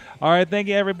 All right, thank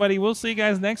you, everybody. We'll see you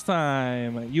guys next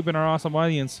time. You've been our awesome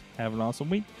audience. Have an awesome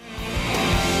week.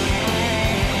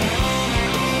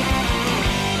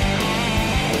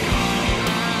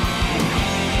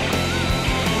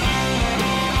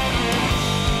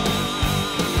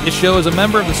 This show is a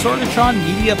member of the Sorgatron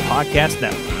Media Podcast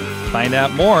Network. Find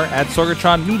out more at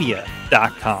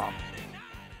sorgatronmedia.com.